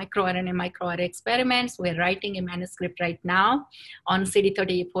papers for microRNA, microRNA experiments. We're writing a manuscript right now on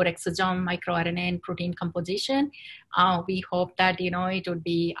CD34 exosome microRNA and protein composition. We hope that, it would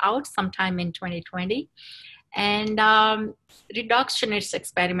be out sometime in 2020. And reductionist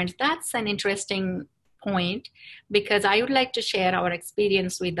experiments, that's an interesting point, because I would like to share our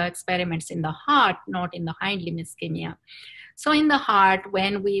experience with the experiments in the heart, not in the hind limb ischemia. So in the heart,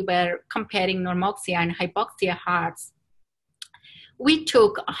 when we were comparing normoxia and hypoxia hearts, we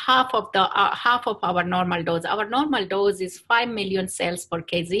took half of our normal dose. Our normal dose is 5 million cells per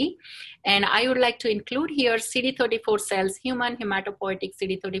kg. And I would like to include here CD34 cells, human hematopoietic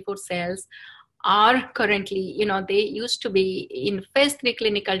CD34 cells are currently, they used to be in phase 3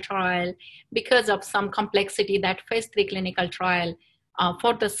 clinical trial. Because of some complexity, that phase 3 clinical trial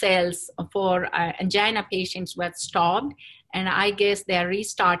for the cells for angina patients was stopped. And I guess they're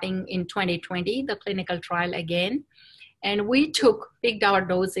restarting in 2020, the clinical trial again. And we picked our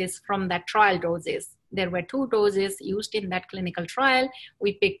doses from that trial doses. There were 2 doses used in that clinical trial.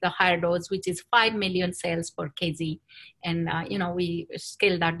 We picked the higher dose, which is 5 million cells per kg. And, we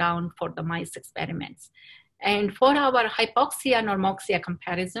scaled that down for the mice experiments. And for our hypoxia normoxia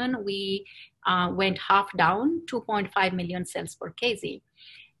comparison, we went half down, 2.5 million cells per kg.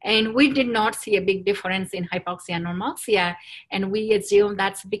 And we did not see a big difference in hypoxia and normoxia. And we assume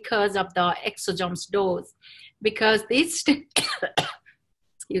that's because of the exosomes dose. Because these stem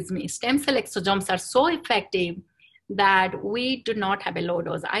cell exosomes are so effective that we do not have a low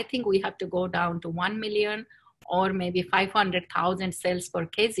dose. I think we have to go down to 1 million or maybe 500,000 cells per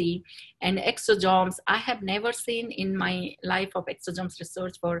kg. And exosomes, I have never seen in my life of exosomes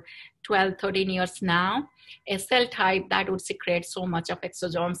research for 12, 13 years now, a cell type that would secrete so much of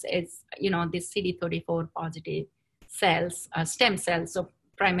exosomes as, these CD34 positive cells, stem cells. So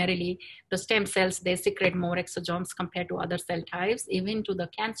primarily the stem cells, they secrete more exosomes compared to other cell types, even to the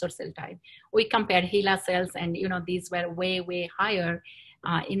cancer cell type. We compared HeLa cells and, these were way, way higher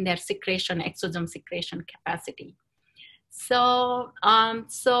in their exosome secretion capacity. So,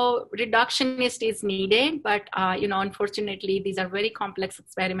 reductionist is needed, but, unfortunately, these are very complex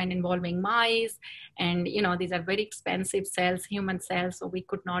experiments involving mice, and, these are very expensive cells, human cells, so we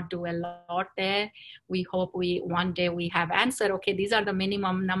could not do a lot there. We hope one day we have answer, okay, these are the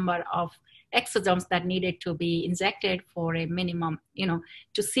minimum number of exosomes that needed to be injected for a minimum,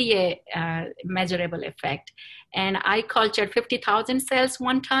 to see a measurable effect. And I cultured 50,000 cells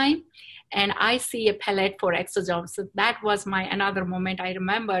one time, and I see a pellet for exosomes. So that was another moment I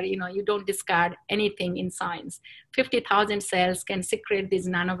remember, you don't discard anything in science. 50,000 cells can secrete these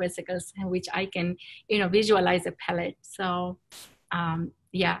nanovesicles, which I can, visualize a pellet. So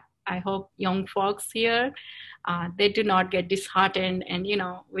yeah, I hope young folks here, they do not get disheartened and,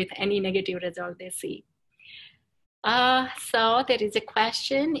 with any negative result they see. So there is a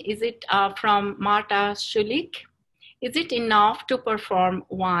question, is it from Marta Schulich? Is it enough to perform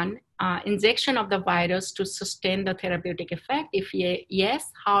one injection of the virus to sustain the therapeutic effect? If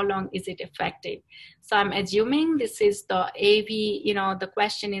yes, how long is it effective? So I'm assuming this is the AV, the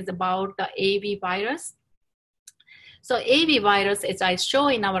question is about the AV virus. So AV virus, as I show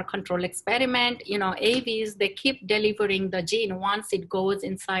in our control experiment, AVs, they keep delivering the gene. Once it goes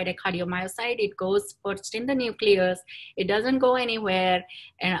inside a cardiomyocyte, it goes first in the nucleus. It doesn't go anywhere.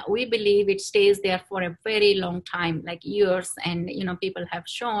 And we believe it stays there for a very long time, like years. And, people have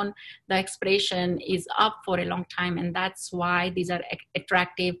shown the expression is up for a long time. And that's why these are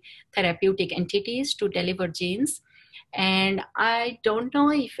attractive therapeutic entities to deliver genes. And I don't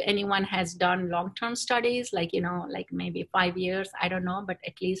know if anyone has done long-term studies, like maybe 5 years, I don't know, but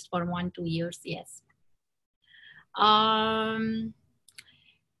at least for 1-2 years, yes.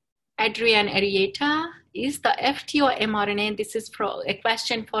 Adrian Arieta, is the FTO mRNA, this is a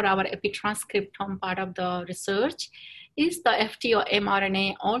question for our Epitranscriptome part of the research, is the FTO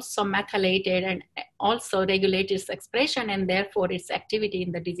mRNA also methylated and also regulate its expression and therefore its activity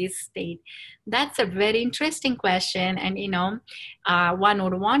in the disease state? That's a very interesting question. And, one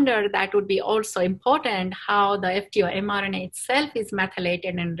would wonder that would be also important how the FTO mRNA itself is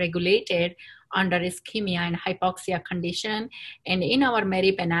methylated and regulated under ischemia and hypoxia condition. And in our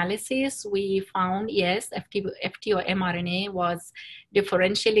MERIP analysis, we found, yes, FTO mRNA was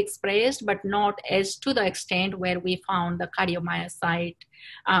differentially expressed, but not as to the extent where we found the cardiomyocyte,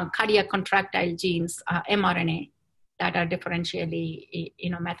 cardiac contractile genes, mRNA, that are differentially,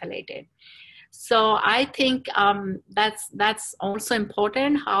 methylated. So I think that's also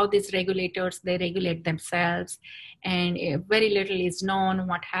important, how these regulators, they regulate themselves, and very little is known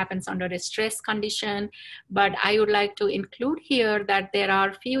what happens under a stress condition. But I would like to include here that there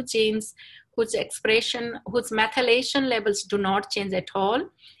are few genes whose methylation levels do not change at all,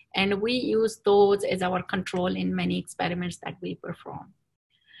 and we use those as our control in many experiments that we perform.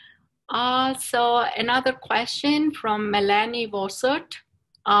 So another question from Melanie Vossert.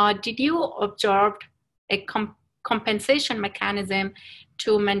 Did you observe a compensation mechanism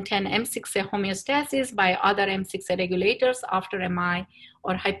to maintain M6A homeostasis by other M6A regulators after MI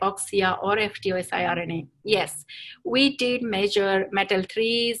or hypoxia or FTO siRNA? Yes, we did measure metal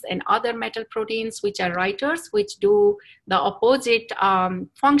 3s and other metal proteins, which are writers, which do the opposite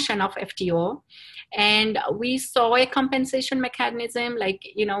function of FTO. And we saw a compensation mechanism, like,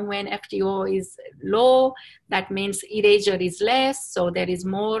 when FTO is low, that means erasure is less, so there is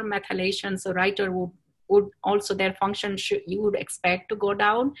more methylation, so writer would also, their function you would expect to go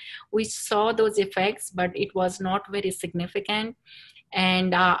down. We saw those effects, but it was not very significant.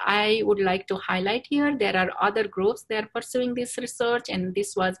 And I would like to highlight here, there are other groups that are pursuing this research, and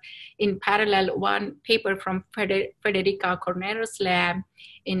this was in parallel, one paper from Federica Cornero's lab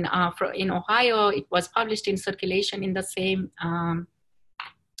in Ohio. It was published in Circulation in the same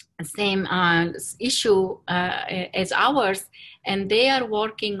issue as ours, and they are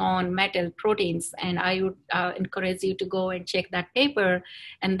working on metal proteins, and I would encourage you to go and check that paper.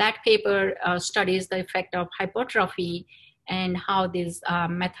 And that paper studies the effect of hypertrophy and how these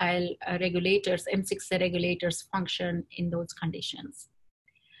methyl regulators, M6A regulators, function in those conditions.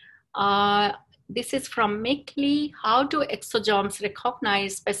 This is from Mick Lee. How do exosomes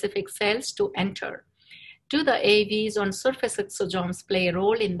recognize specific cells to enter? Do the AVs on surface exosomes play a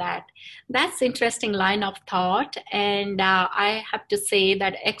role in that? That's interesting line of thought. And I have to say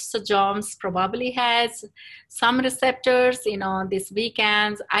that exosomes probably has some receptors, these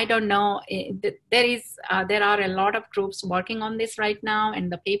weekends. I don't know. There are a lot of groups working on this right now,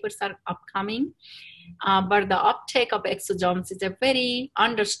 and the papers are upcoming. But the uptake of exosomes is a very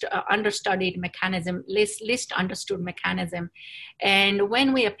understudied mechanism, least understood mechanism. And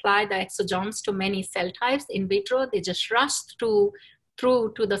when we apply the exosomes to many cell types in vitro, they just rush through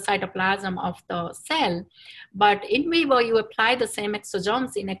to the cytoplasm of the cell. But in vivo, you apply the same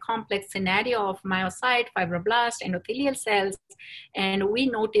exosomes in a complex scenario of myocyte, fibroblast, endothelial cells, and we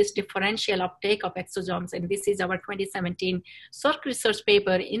notice differential uptake of exosomes. And this is our 2017 Circ research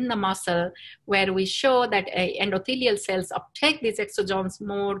paper in the muscle, where we show that endothelial cells uptake these exosomes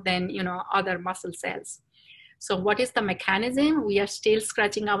more than other muscle cells. So what is the mechanism? We are still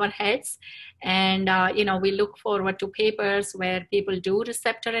scratching our heads, and we look forward to papers where people do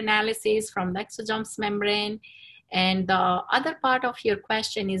receptor analysis from the exosomes membrane. And the other part of your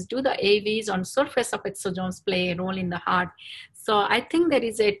question is, do the AVs on surface of exosomes play a role in the heart? So I think there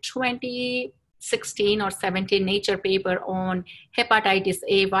is a 2016 or 17 Nature paper on hepatitis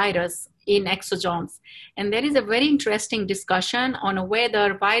A virus in exosomes. And there is a very interesting discussion on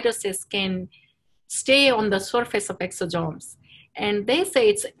whether viruses can stay on the surface of exosomes. And they say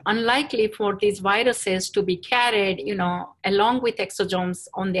it's unlikely for these viruses to be carried, along with exosomes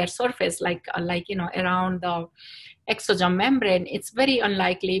on their surface, like around the exosome membrane. It's very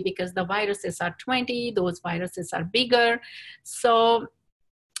unlikely because the viruses are 20, those viruses are bigger. So,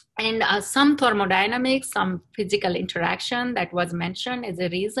 and some thermodynamics, some physical interaction that was mentioned as a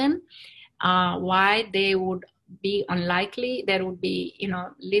reason why they would be unlikely, there would be,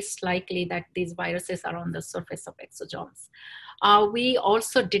 least likely that these viruses are on the surface of exosomes. We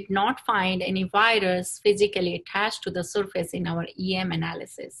also did not find any virus physically attached to the surface in our EM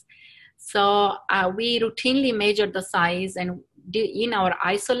analysis. So we routinely measure the size, and in our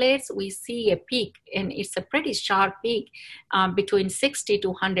isolates, we see a peak, and it's a pretty sharp peak between 60 to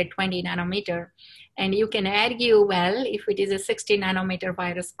 120 nanometer. And you can argue, well, if it is a 60 nanometer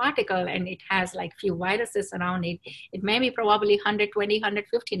virus particle and it has like few viruses around it, it may be probably 120,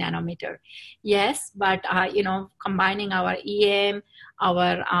 150 nanometer. Yes, but combining our EM,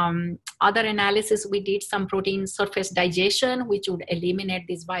 our other analysis, we did some protein surface digestion, which would eliminate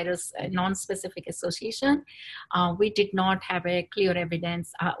this virus non-specific association. We did not have a clear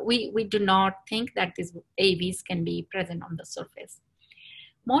evidence. We do not think that these AVs can be present on the surface.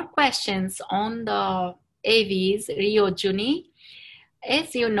 More questions on the AVs, Rio Juni.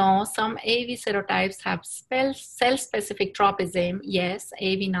 As you know, some AV serotypes have cell-specific tropism. Yes,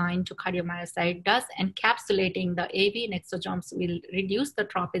 AV9 to cardiomyocyte does encapsulating the AV in exosomes will reduce the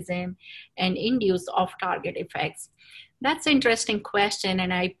tropism and induce off-target effects. That's an interesting question,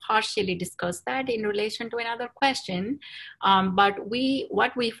 and I partially discussed that in relation to another question. But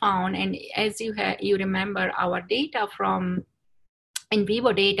what we found, and as you remember our data from in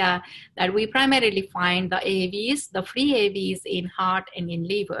vivo data, that we primarily find the AVs, the free AVs in heart and in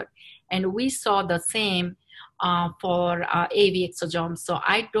liver. And we saw the same for AV exosomes. So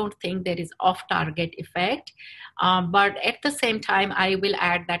I don't think there is off-target effect. But at the same time, I will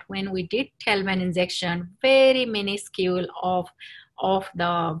add that when we did TEL1 injection, very minuscule of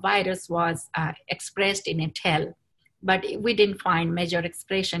the virus was expressed in a TEL. But we didn't find major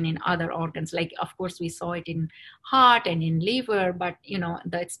expression in other organs. Like, of course, we saw it in heart and in liver, but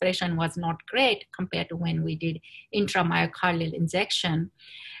the expression was not great compared to when we did intramyocardial injection.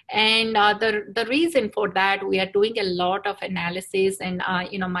 And the reason for that, we are doing a lot of analysis, and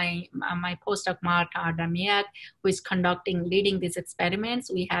my postdoc Marta Damiak, who is leading these experiments,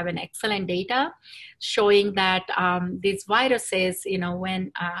 we have an excellent data showing that these viruses,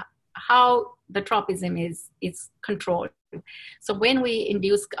 how the tropism is controlled. So when we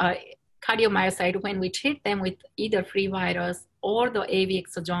induce cardiomyocyte, when we treat them with either free virus or the AV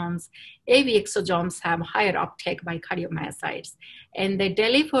exosomes have higher uptake by cardiomyocytes, and they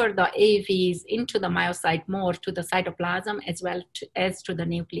deliver the AVs into the myocyte more to the cytoplasm as well as to the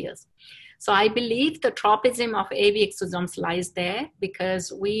nucleus. So I believe the tropism of AV exosomes lies there,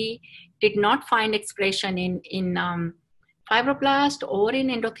 because we did not find expression in fibroblast or in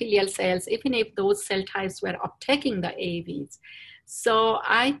endothelial cells, even if those cell types were uptaking the AVs. So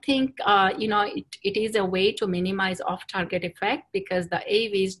I think, it is a way to minimize off-target effect, because the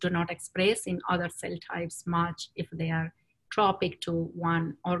AVs do not express in other cell types much if they are tropic to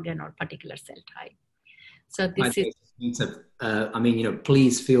one organ or particular cell type. So this is...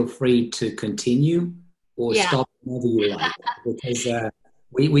 please feel free to continue or stop whenever you like, because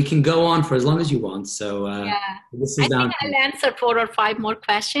we can go on for as long as you want. So this is I think I'll answer 4 or 5 more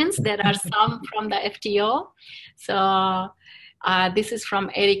questions. There are some from the FTO. So this is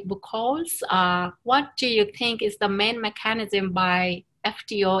from Eric Buchholz. What do you think is the main mechanism by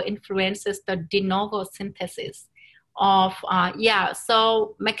FTO influences the de novo synthesis of,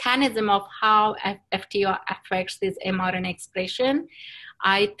 so mechanism of how FTO affects this mRNA expression?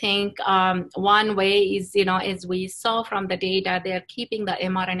 I think one way is, as we saw from the data, they're keeping the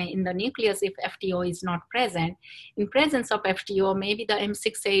mRNA in the nucleus if FTO is not present. In presence of FTO, maybe the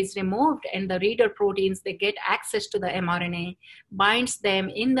M6A is removed and the reader proteins, they get access to the mRNA, binds them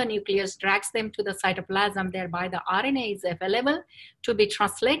in the nucleus, drags them to the cytoplasm, thereby the RNA is available to be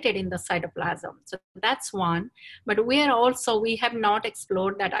translated in the cytoplasm. So that's one. But we have not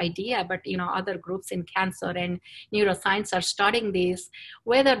explored that idea, but other groups in cancer and neuroscience are studying this,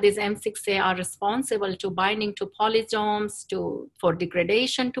 whether these M6A are responsible to binding to polysomes, for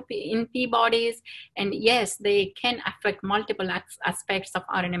degradation in P bodies. And yes, they can affect multiple aspects of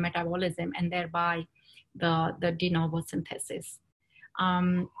RNA metabolism and thereby the de novo synthesis.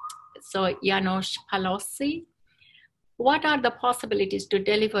 So Janos Palossi, what are the possibilities to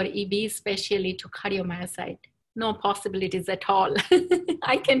deliver EB especially to cardiomyocyte? No possibilities at all.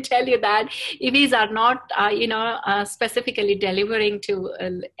 I can tell you that EVs are not, specifically delivering to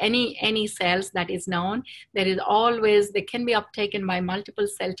any cells that is known. There is always, they can be uptaken by multiple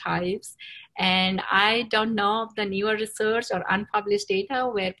cell types. And I don't know of the newer research or unpublished data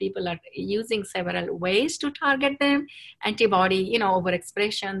where people are using several ways to target them, antibody,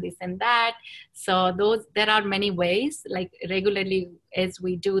 overexpression, this and that. So there are many ways, like regularly as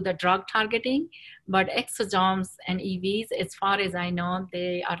we do the drug targeting, but exosomes and EVs, as far as I know,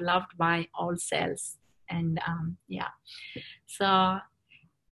 they are loved by all cells. And so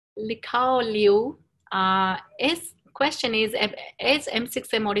Likao Liu, question is, as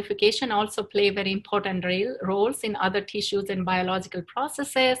M6A modification also play very important roles in other tissues and biological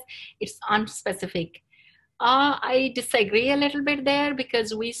processes, it's unspecific. I disagree a little bit there,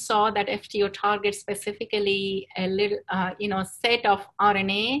 because we saw that FTO targets specifically a little, set of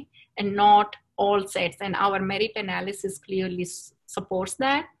RNA and not all sets, and our merit analysis clearly supports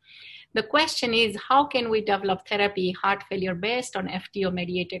that. The question is, how can we develop therapy, heart failure based on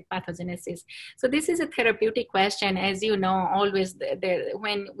FTO-mediated pathogenesis? So this is a therapeutic question, as you know, always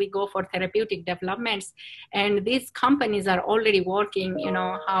when we go for therapeutic developments, and these companies are already working,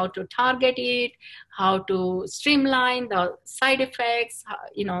 how to target it, how to streamline the side effects,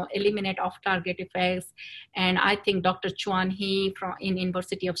 eliminate off-target effects. And I think Dr. Chuan He in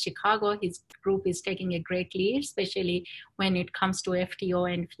University of Chicago, his group is taking a great lead, especially when it comes to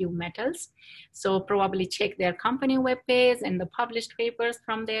FTO and few metals. So probably check their company webpage and the published papers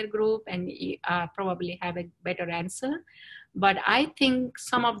from their group, and probably have a better answer. But I think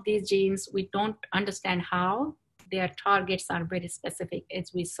some of these genes, we don't understand how. Their targets are very specific,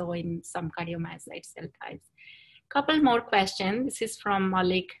 as we saw in some cardiomyocyte cell types. Couple more questions. This is from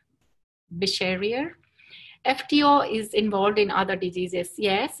Malik Bisharier. FTO is involved in other diseases.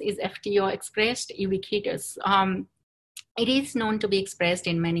 Yes. Is FTO expressed ubiquitous? It is known to be expressed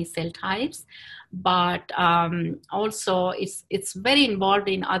in many cell types, but also it's very involved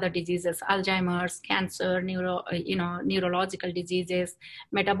in other diseases: Alzheimer's, cancer, neurological diseases,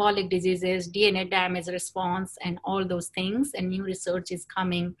 metabolic diseases, DNA damage response, and all those things. And new research is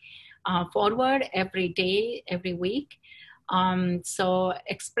coming forward every day, every week. So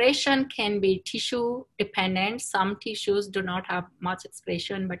expression can be tissue dependent. Some tissues do not have much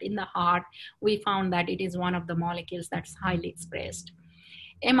expression, but in the heart, we found that it is one of the molecules that's highly expressed.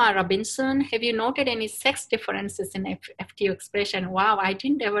 Emma Robinson, have you noted any sex differences in FTO expression? Wow, I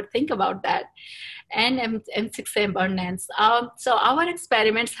didn't ever think about that. And M6A abundance. So our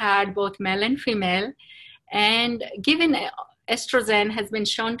experiments had both male and female, and given estrogen has been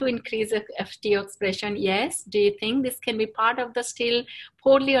shown to increase FTO expression. Yes. Do you think this can be part of the still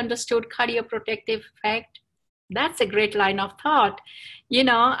poorly understood cardioprotective effect? That's a great line of thought.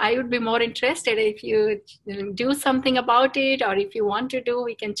 I would be more interested if you do something about it, or if you want to do,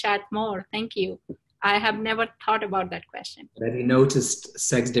 we can chat more. Thank you. I have never thought about that question. Have you noticed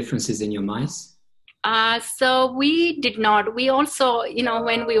sex differences in your mice? So we did not. We also,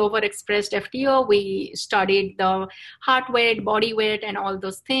 when we overexpressed FTO, we studied the heart weight, body weight, and all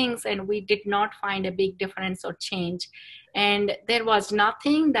those things, and we did not find a big difference or change. And there was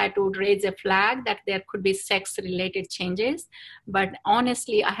nothing that would raise a flag that there could be sex-related changes. But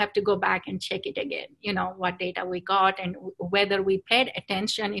honestly, I have to go back and check it again, what data we got and whether we paid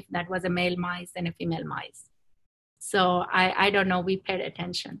attention if that was a male mice and a female mice. So I don't know, we paid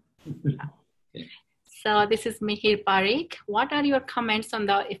attention. Okay. So this is Mihir Parikh. What are your comments on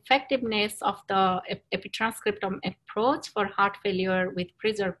the effectiveness of the epitranscriptome approach for heart failure with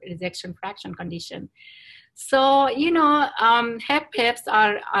preserved ejection fraction condition? So, HEPs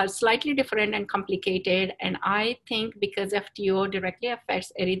are slightly different and complicated. And I think because FTO directly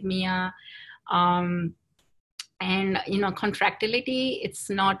affects arrhythmia and, contractility, it's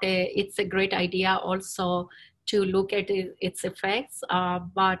a great idea also to look at its effects,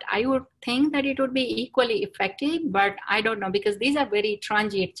 but I would think that it would be equally effective, but I don't know, because these are very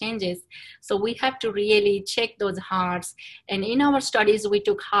transient changes. So we have to really check those hearts. And in our studies, we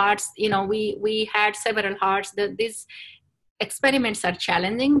took hearts, we had several hearts. These experiments are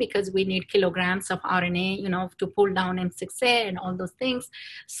challenging because we need kilograms of RNA, to pull down M6A and all those things.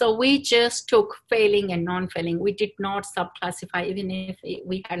 So we just took failing and non-failing. We did not subclassify, even if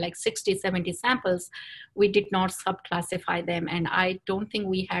we had like 60, 70 samples, we did not subclassify them. And I don't think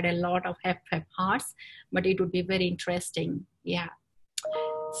we had a lot of HEP hearts, but it would be very interesting. Yeah.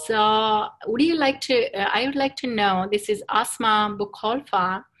 So I would like to know, this is Asma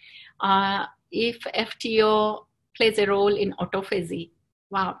Bukholfa, if FTO plays a role in autophagy.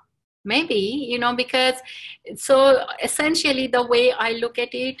 Wow, maybe, because so essentially the way I look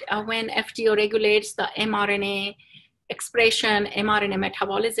at it, when FTO regulates the mRNA expression, mRNA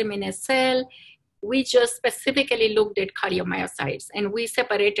metabolism in a cell, we just specifically looked at cardiomyocytes, and we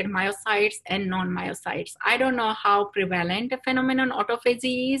separated myocytes and non-myocytes. I don't know how prevalent a phenomenon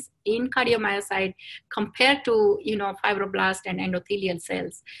autophagy is in cardiomyocyte compared to, fibroblast and endothelial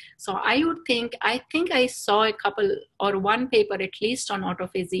cells. So I think I saw a couple or one paper at least on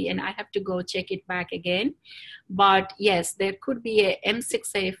autophagy, and I have to go check it back again. But yes, there could be a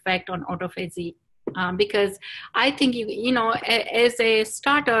M6A effect on autophagy. Because I think, as a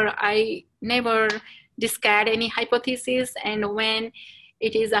starter, I never discard any hypothesis. And when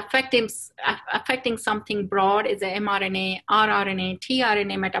it is affecting something broad, as a mRNA, rRNA,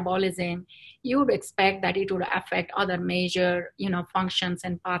 tRNA metabolism, you would expect that it would affect other major, functions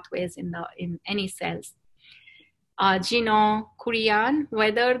and pathways in any cells. Gino Kurian,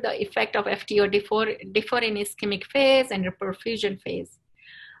 whether the effect of FTO differ in ischemic phase and reperfusion phase.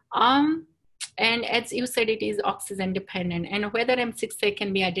 And as you said, it is oxygen dependent. And whether M6A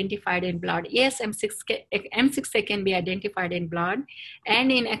can be identified in blood, yes, M6A can be identified in blood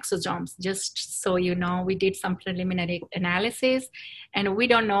and in exosomes. Just so you know, we did some preliminary analysis, and we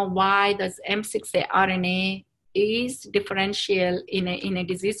don't know why the M6A RNA is differential in a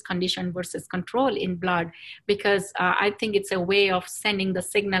disease condition versus control in blood, because I think it's a way of sending the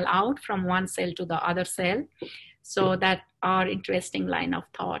signal out from one cell to the other cell. So that are interesting line of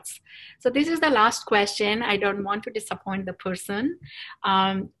thoughts. So this is the last question. I don't want to disappoint the person.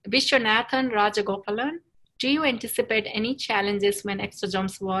 Vishwanathan Rajagopalan, do you anticipate any challenges when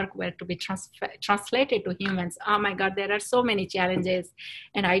exosomes work were to be translated to humans? Oh my God, there are so many challenges.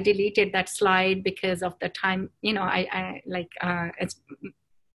 And I deleted that slide because of the time, you know, it's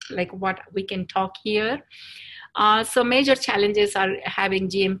like what we can talk here. So major challenges are having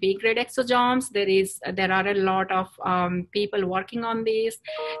GMP grade exosomes. There are a lot of people working on this.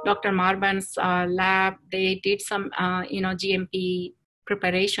 Dr. Marban's lab, they did some GMP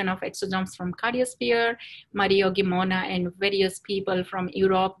preparation of exosomes from Cardiosphere. Mario Gimona and various people from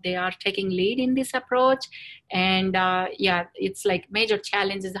Europe, they are taking lead in this approach. And yeah, it's like major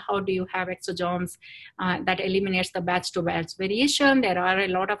challenges. How do you have exosomes that eliminates the batch to batch variation? There are a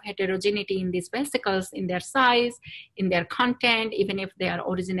lot of heterogeneity in these vesicles, in their size, in their content, even if they are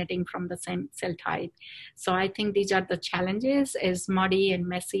originating from the same cell type. So I think these are the challenges, as muddy and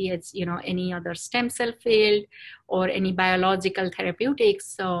messy as, you know, any other stem cell field or any biological therapeutics.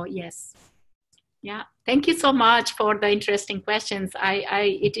 So yes. Yeah, thank you so much for the interesting questions.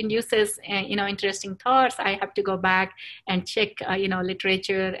 It induces interesting thoughts. I have to go back and check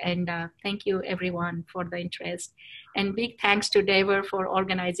literature, and thank you everyone for the interest. And big thanks to Dever for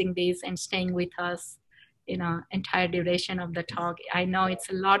organizing this and staying with us, entire duration of the talk. I know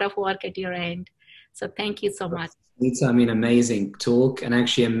it's a lot of work at your end, so thank you so much. It's, amazing talk, and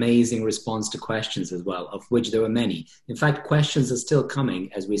actually amazing response to questions as well, of which there were many. In fact, questions are still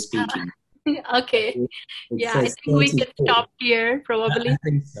coming as we're speaking. Okay. Yeah, I think we can stop here probably.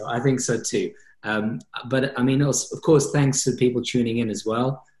 I think so too. But also, of course, thanks to people tuning in as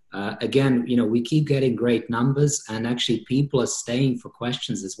well. Again, we keep getting great numbers, and actually people are staying for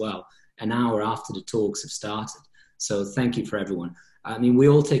questions as well, an hour after the talks have started. So thank you for everyone. We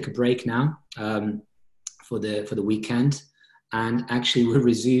all take a break now for the weekend, and actually we'll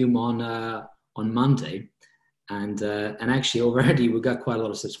resume on Monday. And actually already we've got quite a lot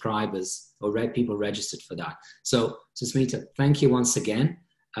of subscribers, already people registered for that. So Susmita, thank you once again.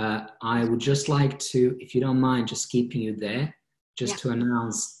 I would just like to, if you don't mind, just keeping you there, to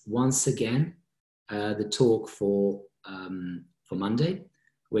announce once again the talk for Monday,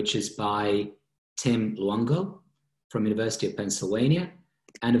 which is by Tim Luongo from University of Pennsylvania.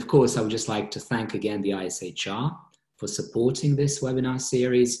 And of course, I would just like to thank again the ISHR for supporting this webinar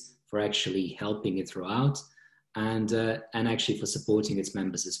series, for actually helping it throughout, and actually for supporting its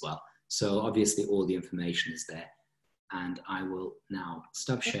members as well. So obviously all the information is there. And I will now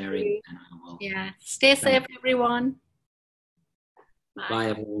stop sharing. And I will stay safe, everyone. Bye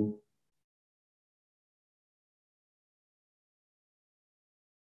everyone.